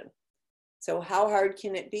action. So how hard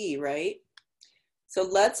can it be, right? So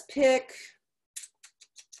let's pick,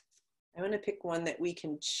 I want to pick one that we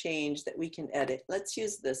can change, that we can edit. Let's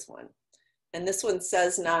use this one. And this one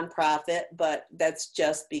says nonprofit, but that's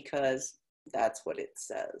just because that's what it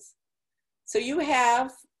says. So you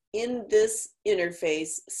have in this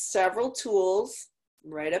interface several tools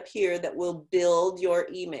right up here that will build your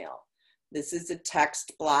email. This is a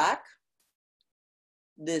text block.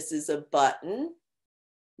 This is a button.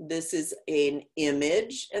 This is an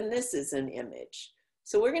image, and this is an image.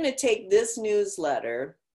 So we're going to take this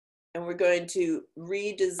newsletter and we're going to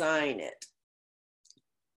redesign it.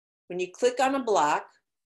 When you click on a block,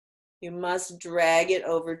 you must drag it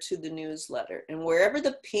over to the newsletter. And wherever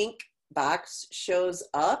the pink box shows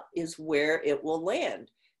up is where it will land.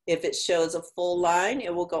 If it shows a full line,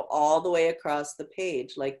 it will go all the way across the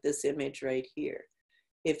page, like this image right here.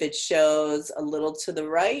 If it shows a little to the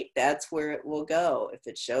right, that's where it will go. If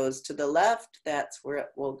it shows to the left, that's where it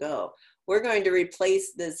will go. We're going to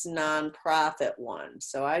replace this nonprofit one.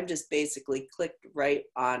 So I just basically clicked right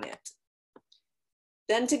on it.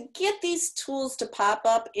 Then to get these tools to pop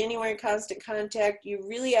up anywhere in Constant Contact, you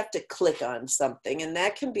really have to click on something, and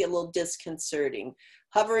that can be a little disconcerting.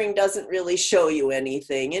 Hovering doesn't really show you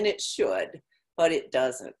anything, and it should, but it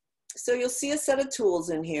doesn't. So you'll see a set of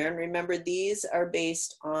tools in here, and remember these are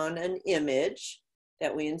based on an image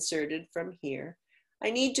that we inserted from here. I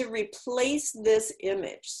need to replace this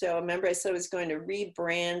image. So remember I said I was going to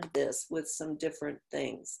rebrand this with some different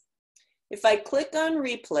things. If I click on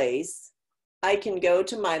replace, I can go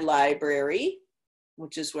to my library,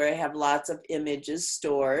 which is where I have lots of images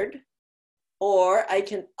stored, or I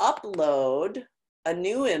can upload a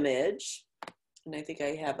new image. And I think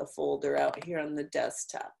I have a folder out here on the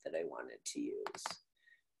desktop that I wanted to use.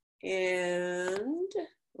 And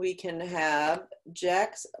we can have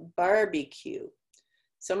Jack's barbecue.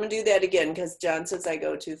 So I'm gonna do that again because John says I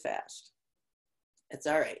go too fast. It's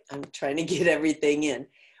all right, I'm trying to get everything in.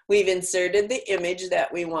 We've inserted the image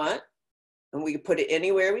that we want, and we can put it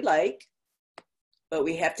anywhere we like, but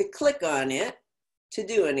we have to click on it to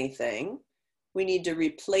do anything. We need to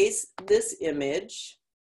replace this image.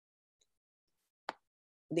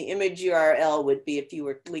 The image URL would be if you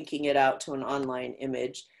were linking it out to an online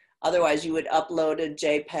image. Otherwise, you would upload a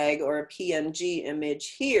JPEG or a PNG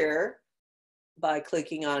image here by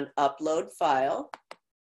clicking on Upload File,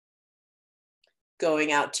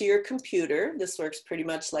 going out to your computer. This works pretty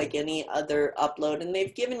much like any other upload, and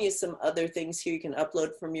they've given you some other things here. You can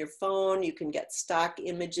upload from your phone, you can get stock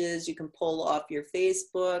images, you can pull off your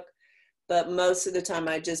Facebook, but most of the time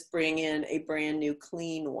I just bring in a brand new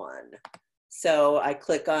clean one. So I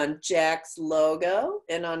click on Jack's logo,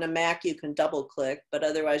 and on a Mac you can double click, but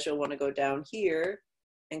otherwise you'll want to go down here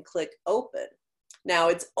and click open. Now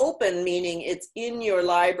it's open, meaning it's in your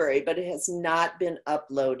library, but it has not been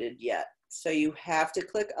uploaded yet. So you have to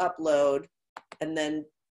click upload, and then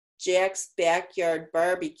Jack's Backyard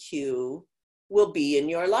Barbecue will be in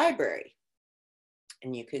your library.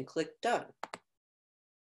 And you can click done.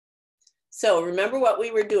 So remember what we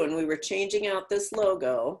were doing. We were changing out this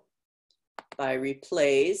logo by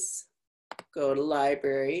replace, go to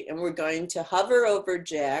library, and we're going to hover over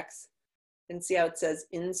Jack's and see how it says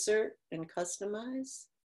insert and customize.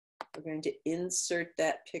 We're going to insert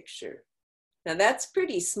that picture. Now that's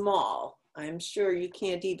pretty small. I'm sure you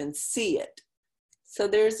can't even see it. So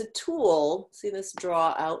there's a tool, see this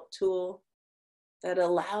draw out tool, that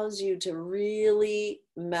allows you to really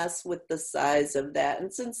mess with the size of that.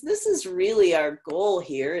 And since this is really our goal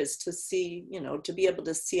here, is to see, you know, to be able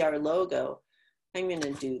to see our logo, I'm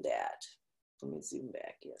gonna do that. Let me zoom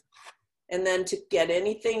back in. And then to get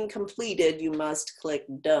anything completed, you must click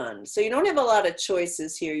done. So you don't have a lot of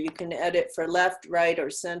choices here. You can edit for left, right,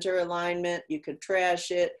 or center alignment. You could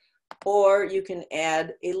trash it, or you can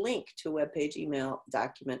add a link to a web page, email,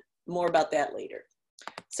 document. More about that later.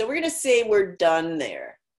 So we're gonna say we're done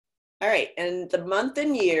there. All right, and the month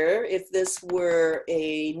and year, if this were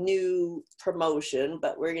a new promotion,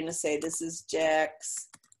 but we're gonna say this is Jack's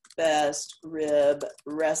Best Rib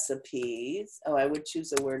Recipes. Oh, I would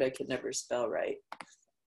choose a word I could never spell right.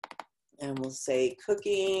 And we'll say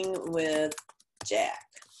cooking with Jack.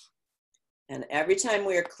 And every time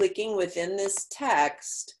we are clicking within this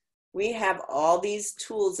text, we have all these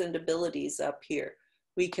tools and abilities up here.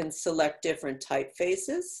 We can select different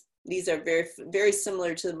typefaces. These are very, very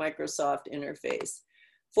similar to the Microsoft interface.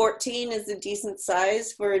 14 is a decent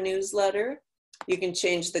size for a newsletter. You can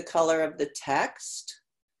change the color of the text.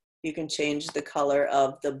 You can change the color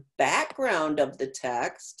of the background of the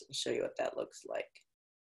text. I'll show you what that looks like.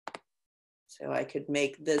 So I could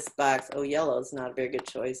make this box, oh, yellow is not a very good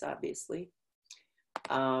choice, obviously.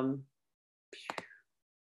 Can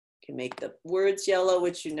make the words yellow,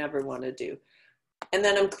 which you never want to do. And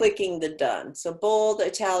then I'm clicking the done. So bold,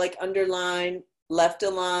 italic, underline, left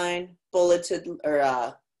align, bulleted,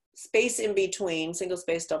 or space in between, single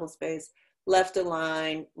space, double space, left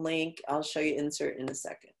align, link. I'll show you insert in a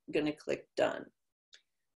second. I'm gonna click done.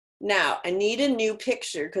 Now I need a new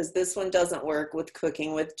picture because this one doesn't work with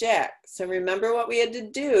Cooking with Jack. So remember what we had to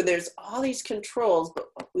do. There's all these controls, but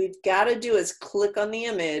what we've got to do is click on the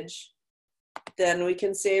image. Then we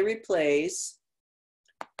can say replace.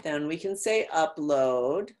 Then we can say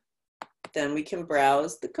upload. Then we can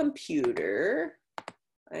browse the computer.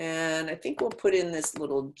 And I think we'll put in this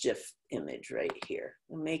little GIF image right here.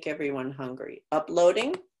 We'll make everyone hungry.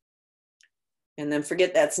 Uploading. And then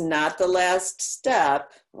forget that's not the last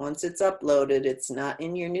step. Once it's uploaded, it's not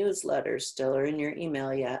in your newsletter still or in your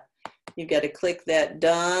email yet. You've got to click that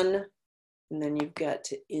done, and then you've got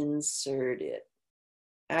to insert it.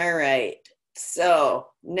 All right. So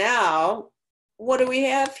now, what do we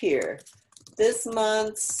have here? This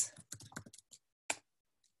month's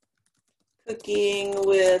Cooking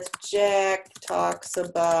with Jack talks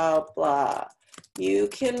about blah. You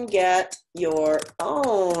can get your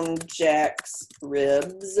own Jack's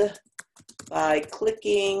ribs by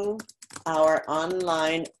clicking our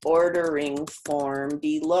online ordering form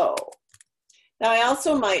below. Now I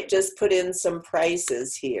also might just put in some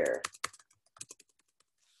prices here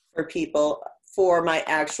for people for my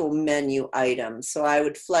actual menu items. So I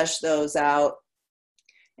would flesh those out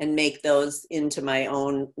and make those into my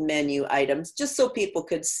own menu items just so people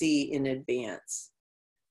could see in advance.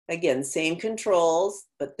 Again, same controls,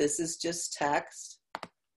 but this is just text,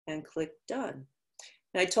 and click done.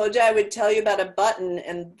 And I told you I would tell you about a button,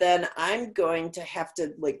 and then I'm going to have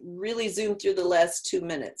to like really zoom through the last 2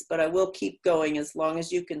 minutes, but I will keep going as long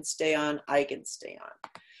as you can stay on, I can stay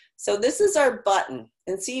on. So this is our button,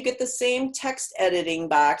 and see you get the same text editing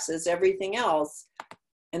box as everything else.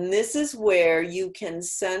 And this is where you can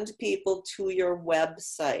send people to your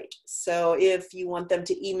website. So if you want them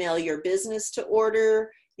to email your business to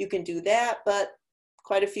order, you can do that, but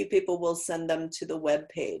quite a few people will send them to the web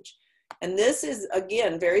page. And this is,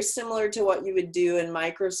 again, very similar to what you would do in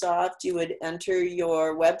Microsoft. You would enter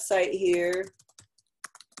your website here.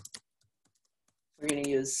 We're going to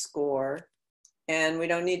use score. And we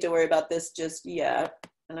don't need to worry about this just yet.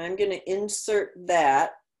 And I'm going to insert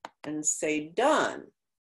that and say done.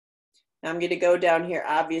 Now I'm going to go down here.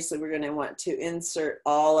 Obviously, we're going to want to insert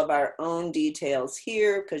all of our own details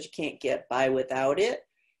here because you can't get by without it.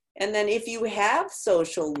 And then if you have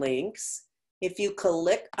social links, if you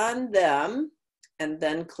click on them and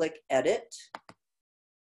then click edit,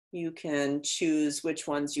 you can choose which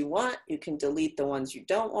ones you want. You can delete the ones you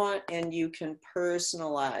don't want, and you can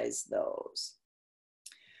personalize those.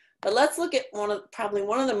 But let's look at probably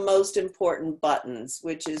one of the most important buttons,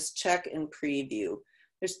 which is check and preview.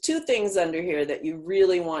 There's two things under here that you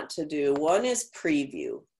really want to do. One is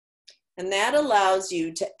preview. And that allows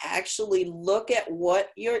you to actually look at what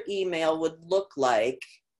your email would look like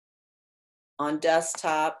on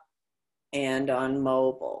desktop, and on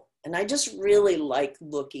mobile. And I just really like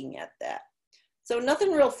looking at that. So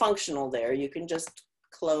nothing real functional there. You can just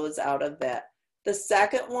close out of that. The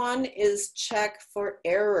second one is check for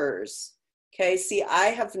errors. Okay, see, I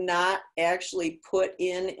have not actually put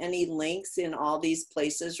in any links in all these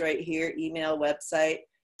places right here, email, website.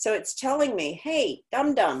 So it's telling me, hey,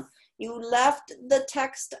 dum-dum, you left the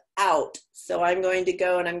text out. So I'm going to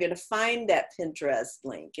go and I'm going to find that Pinterest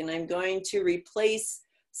link, and I'm going to replace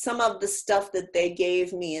some of the stuff that they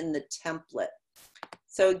gave me in the template.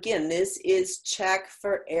 So again, this is check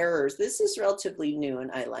for errors. This is relatively new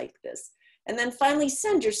and I like this. And then finally,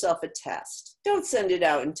 send yourself a test. Don't send it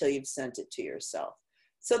out until you've sent it to yourself.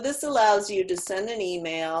 So this allows you to send an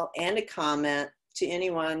email and a comment to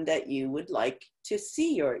anyone that you would like to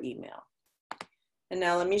see your email. And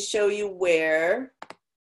now let me show you where,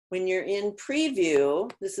 when you're in preview,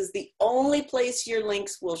 this is the only place your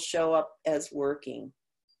links will show up as working.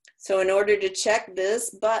 So in order to check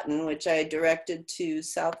this button, which I directed to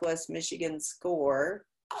Southwest Michigan score,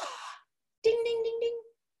 ding, ding, ding, ding,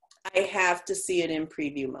 I have to see it in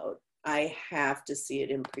preview mode. I have to see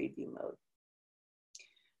it in preview mode.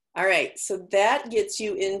 All right, so that gets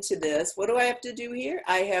you into this. What do I have to do here?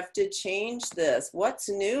 I have to change this. What's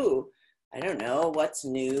new? I don't know. What's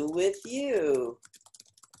new with you?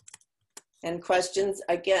 And questions,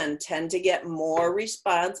 again, tend to get more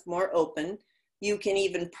response, more open. You can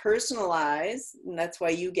even personalize, and that's why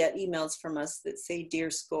you get emails from us that say, Dear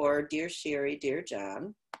Score, Dear Cheri, Dear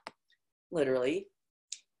John, literally.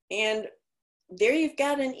 And there you've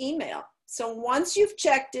got an email. So once you've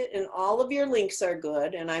checked it and all of your links are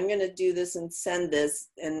good, and I'm going to do this and send this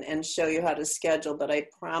and show you how to schedule, but I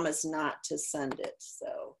promise not to send it.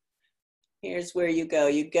 So here's where you go.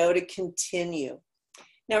 You go to continue.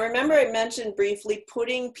 Now remember I mentioned briefly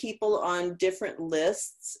putting people on different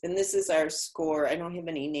lists, and this is our score. I don't have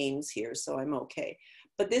any names here, so I'm okay.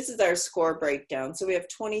 But this is our score breakdown. So we have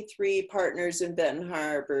 23 partners in Benton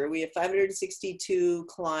Harbor. We have 562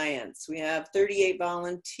 clients. We have 38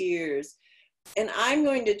 volunteers. And I'm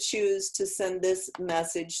going to choose to send this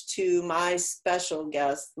message to my special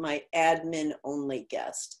guest, my admin only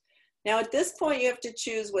guest. Now at this point, you have to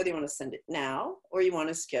choose whether you want to send it now or you want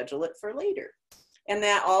to schedule it for later. And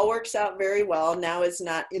that all works out very well. Now it's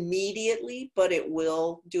not immediately, but it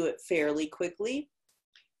will do it fairly quickly.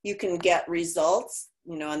 You can get results,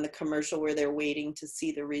 you know, on the commercial where they're waiting to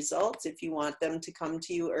see the results if you want them to come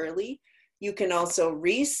to you early. You can also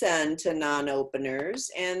resend to non-openers,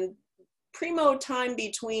 and primo time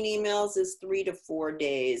between emails is 3 to 4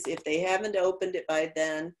 days. If they haven't opened it by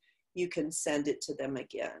then, you can send it to them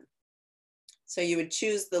again. So you would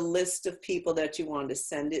choose the list of people that you want to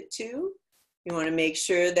send it to. You want to make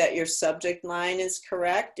sure that your subject line is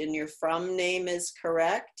correct and your from name is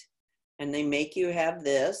correct. And they make you have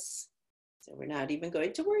this. So we're not even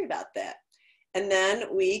going to worry about that. And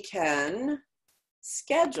then we can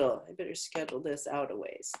schedule. I better schedule this out a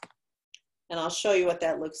ways. And I'll show you what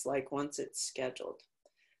that looks like once it's scheduled.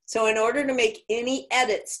 So in order to make any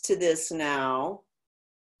edits to this now,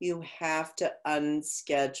 you have to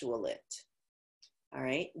unschedule it. All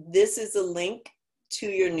right. This is a link to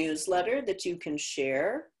your newsletter that you can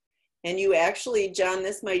share. And you actually, John,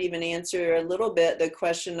 this might even answer a little bit the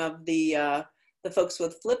question of the folks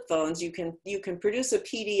with flip phones. You can produce a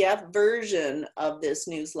PDF version of this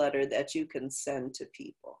newsletter that you can send to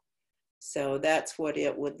people. So that's what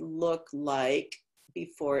it would look like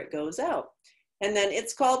before it goes out. And then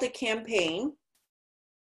it's called a campaign.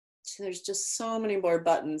 So there's just so many more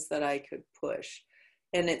buttons that I could push.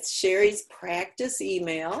 And it's Cheri's practice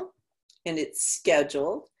email, and it's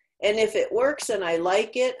scheduled. And if it works and I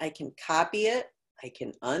like it, I can copy it, I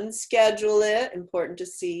can unschedule it, important to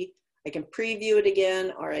see, I can preview it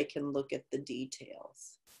again, or I can look at the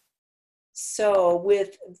details. So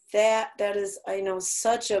with that, that is, I know,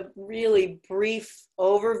 such a really brief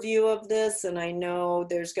overview of this, and I know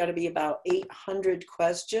there's got to be about 800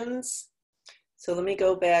 questions. So let me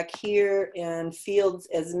go back here and field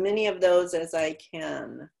as many of those as I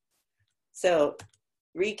can. So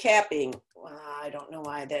recapping, I don't know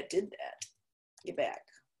why that did that. Get back.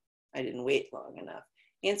 I didn't wait long enough.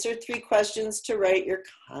 Answer 3 questions to write your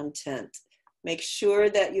content. Make sure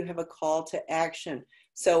that you have a call to action.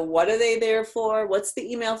 So what are they there for? What's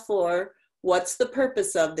the email for? What's the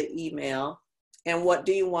purpose of the email? And what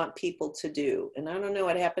do you want people to do? And I don't know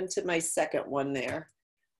what happened to my second one there.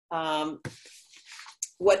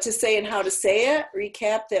 What to say and how to say it.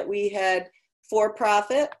 Recap that we had for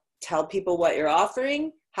profit. Tell people what you're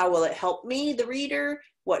offering. How will it help me, the reader?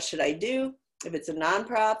 What should I do? If it's a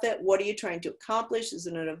nonprofit, what are you trying to accomplish? Is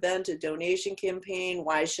it an event, a donation campaign?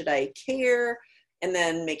 Why should I care? And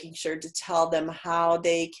then making sure to tell them how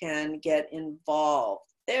they can get involved.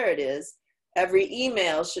 There it is. Every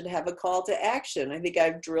email should have a call to action. I think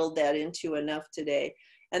I've drilled that into enough today.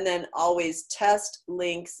 And then always test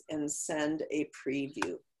links and send a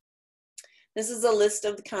preview. This is a list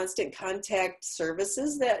of the Constant Contact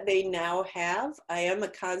services that they now have. I am a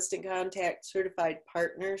Constant Contact certified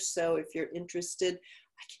partner, so if you're interested,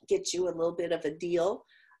 I can get you a little bit of a deal,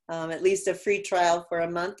 at least a free trial for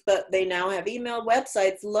a month. But they now have email,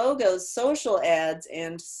 websites, logos, social ads,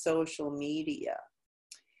 and social media.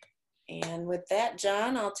 And with that,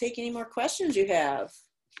 John, I'll take any more questions you have.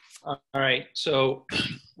 All right. So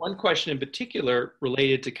one question in particular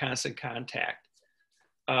related to Constant Contact.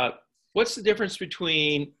 What's the difference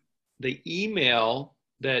between the email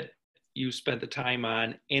that you spent the time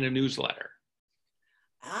on and a newsletter?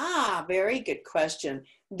 Ah, very good question.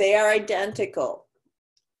 They are identical.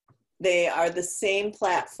 They are the same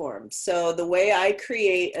platform. So the way I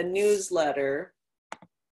create a newsletter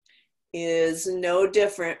is no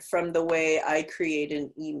different from the way I create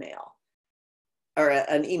an email or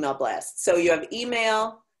an email blast. So you have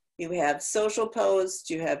email, you have social posts,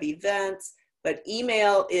 you have events, but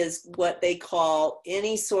email is what they call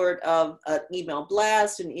any sort of an email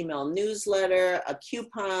blast, an email newsletter, a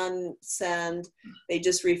coupon send. They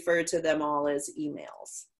just refer to them all as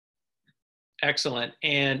emails. Excellent.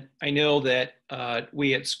 And I know that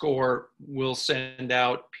we at SCORE will send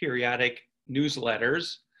out periodic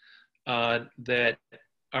newsletters that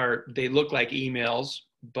they look like emails,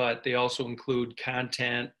 but they also include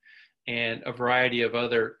content and a variety of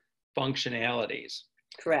other functionalities.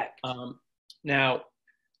 Correct. Now,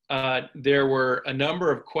 there were a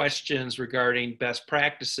number of questions regarding best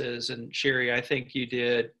practices, and Cheri, I think you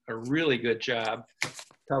did a really good job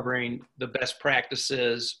covering the best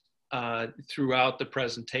practices throughout the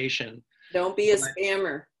presentation. Don't be a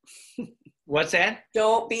spammer. What's that?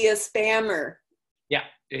 Don't be a spammer. Yeah,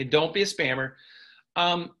 don't be a spammer.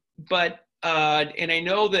 And I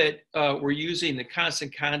know that we're using the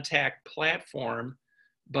Constant Contact platform,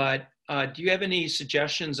 but do you have any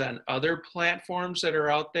suggestions on other platforms that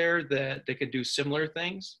are out there that could do similar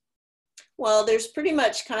things? Well, there's pretty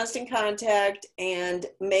much Constant Contact and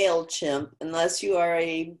MailChimp, unless you are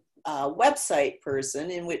a website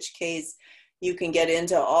person, in which case you can get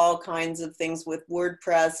into all kinds of things with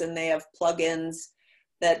WordPress, and they have plugins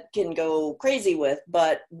that can go crazy with.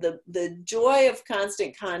 But the joy of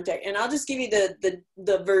Constant Contact, and I'll just give you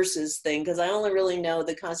the versus thing, because I only really know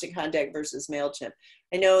the Constant Contact versus MailChimp.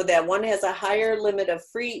 I know that one has a higher limit of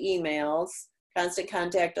free emails. Constant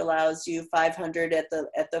Contact allows you 500 at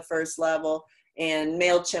the first level, and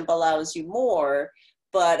MailChimp allows you more.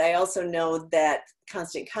 But I also know that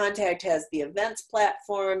Constant Contact has the events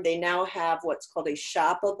platform. They now have what's called a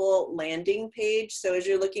shoppable landing page. So as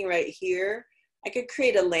you're looking right here, I could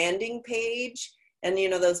create a landing page, and you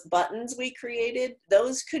know those buttons we created,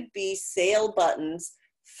 those could be sale buttons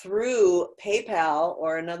through PayPal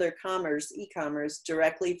or another e-commerce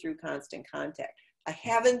directly through Constant Contact. I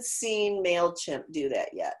haven't seen MailChimp do that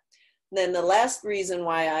yet. Then the last reason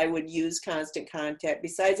why I would use Constant Contact,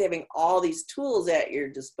 besides having all these tools at your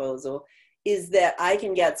disposal, is that I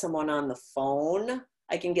can get someone on the phone.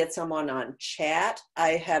 I can get someone on chat.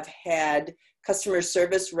 I have had customer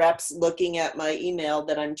service reps looking at my email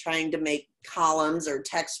that I'm trying to make columns or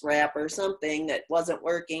text wrap or something that wasn't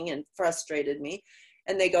working and frustrated me.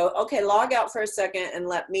 And they go, okay, log out for a second and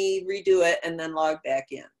let me redo it and then log back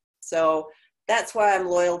in. So that's why I'm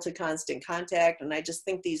loyal to Constant Contact. And I just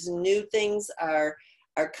think these new things are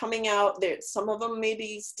coming out. Some of them may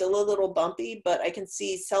be still a little bumpy, but I can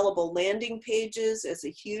see sellable landing pages as a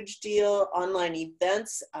huge deal. Online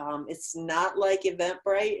events, it's not like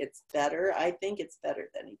Eventbrite. It's better. I think it's better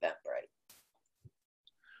than Eventbrite.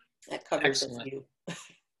 That covers a few.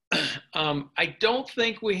 I don't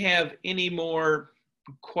think we have any more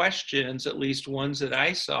questions, at least ones that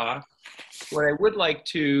I saw. What I would like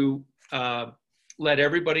to let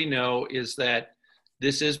everybody know is that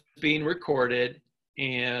this is being recorded,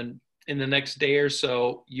 and in the next day or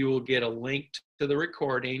so, you will get a link to the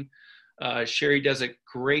recording. Cheri does a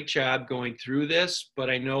great job going through this, but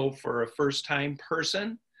I know for a first-time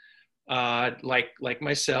person, like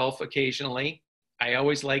myself occasionally, I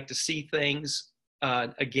always like to see things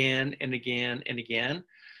again and again and again.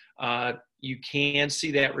 You can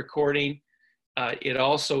see that recording. It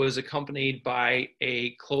also is accompanied by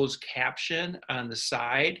a closed caption on the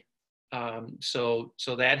side, so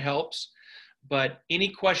that helps. But any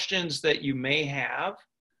questions that you may have,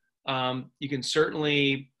 you can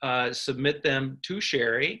certainly submit them to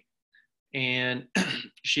Cheri, and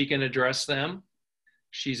she can address them.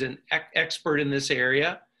 She's an expert in this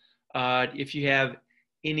area. If you have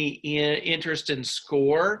any interest in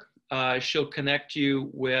SCORE, she'll connect you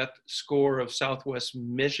with SCORE of Southwest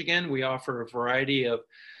Michigan. We offer a variety of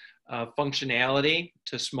functionality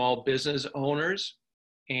to small business owners.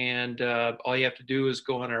 And all you have to do is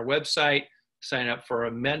go on our website, sign up for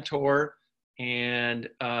a mentor, and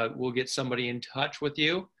we'll get somebody in touch with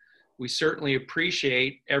you. We certainly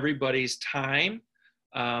appreciate everybody's time.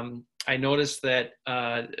 I noticed that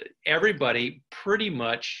everybody pretty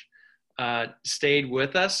much stayed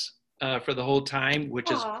with us for the whole time,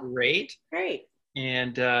 which is great. Great.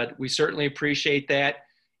 And we certainly appreciate that.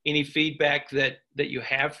 Any feedback that you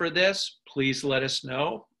have for this, please let us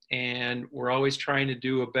know. And we're always trying to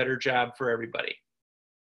do a better job for everybody.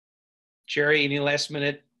 Cheri, any last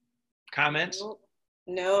minute comments?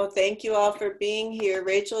 No, thank you all for being here.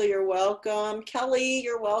 Rachel, you're welcome. Kelly,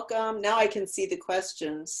 you're welcome. Now I can see the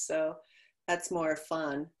questions, so that's more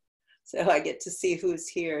fun. So I get to see who's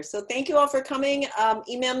here. So thank you all for coming.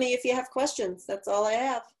 Email me if you have questions. That's all I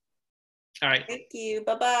have. All right. Thank you.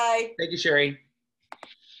 Bye-bye. Thank you, Cheri.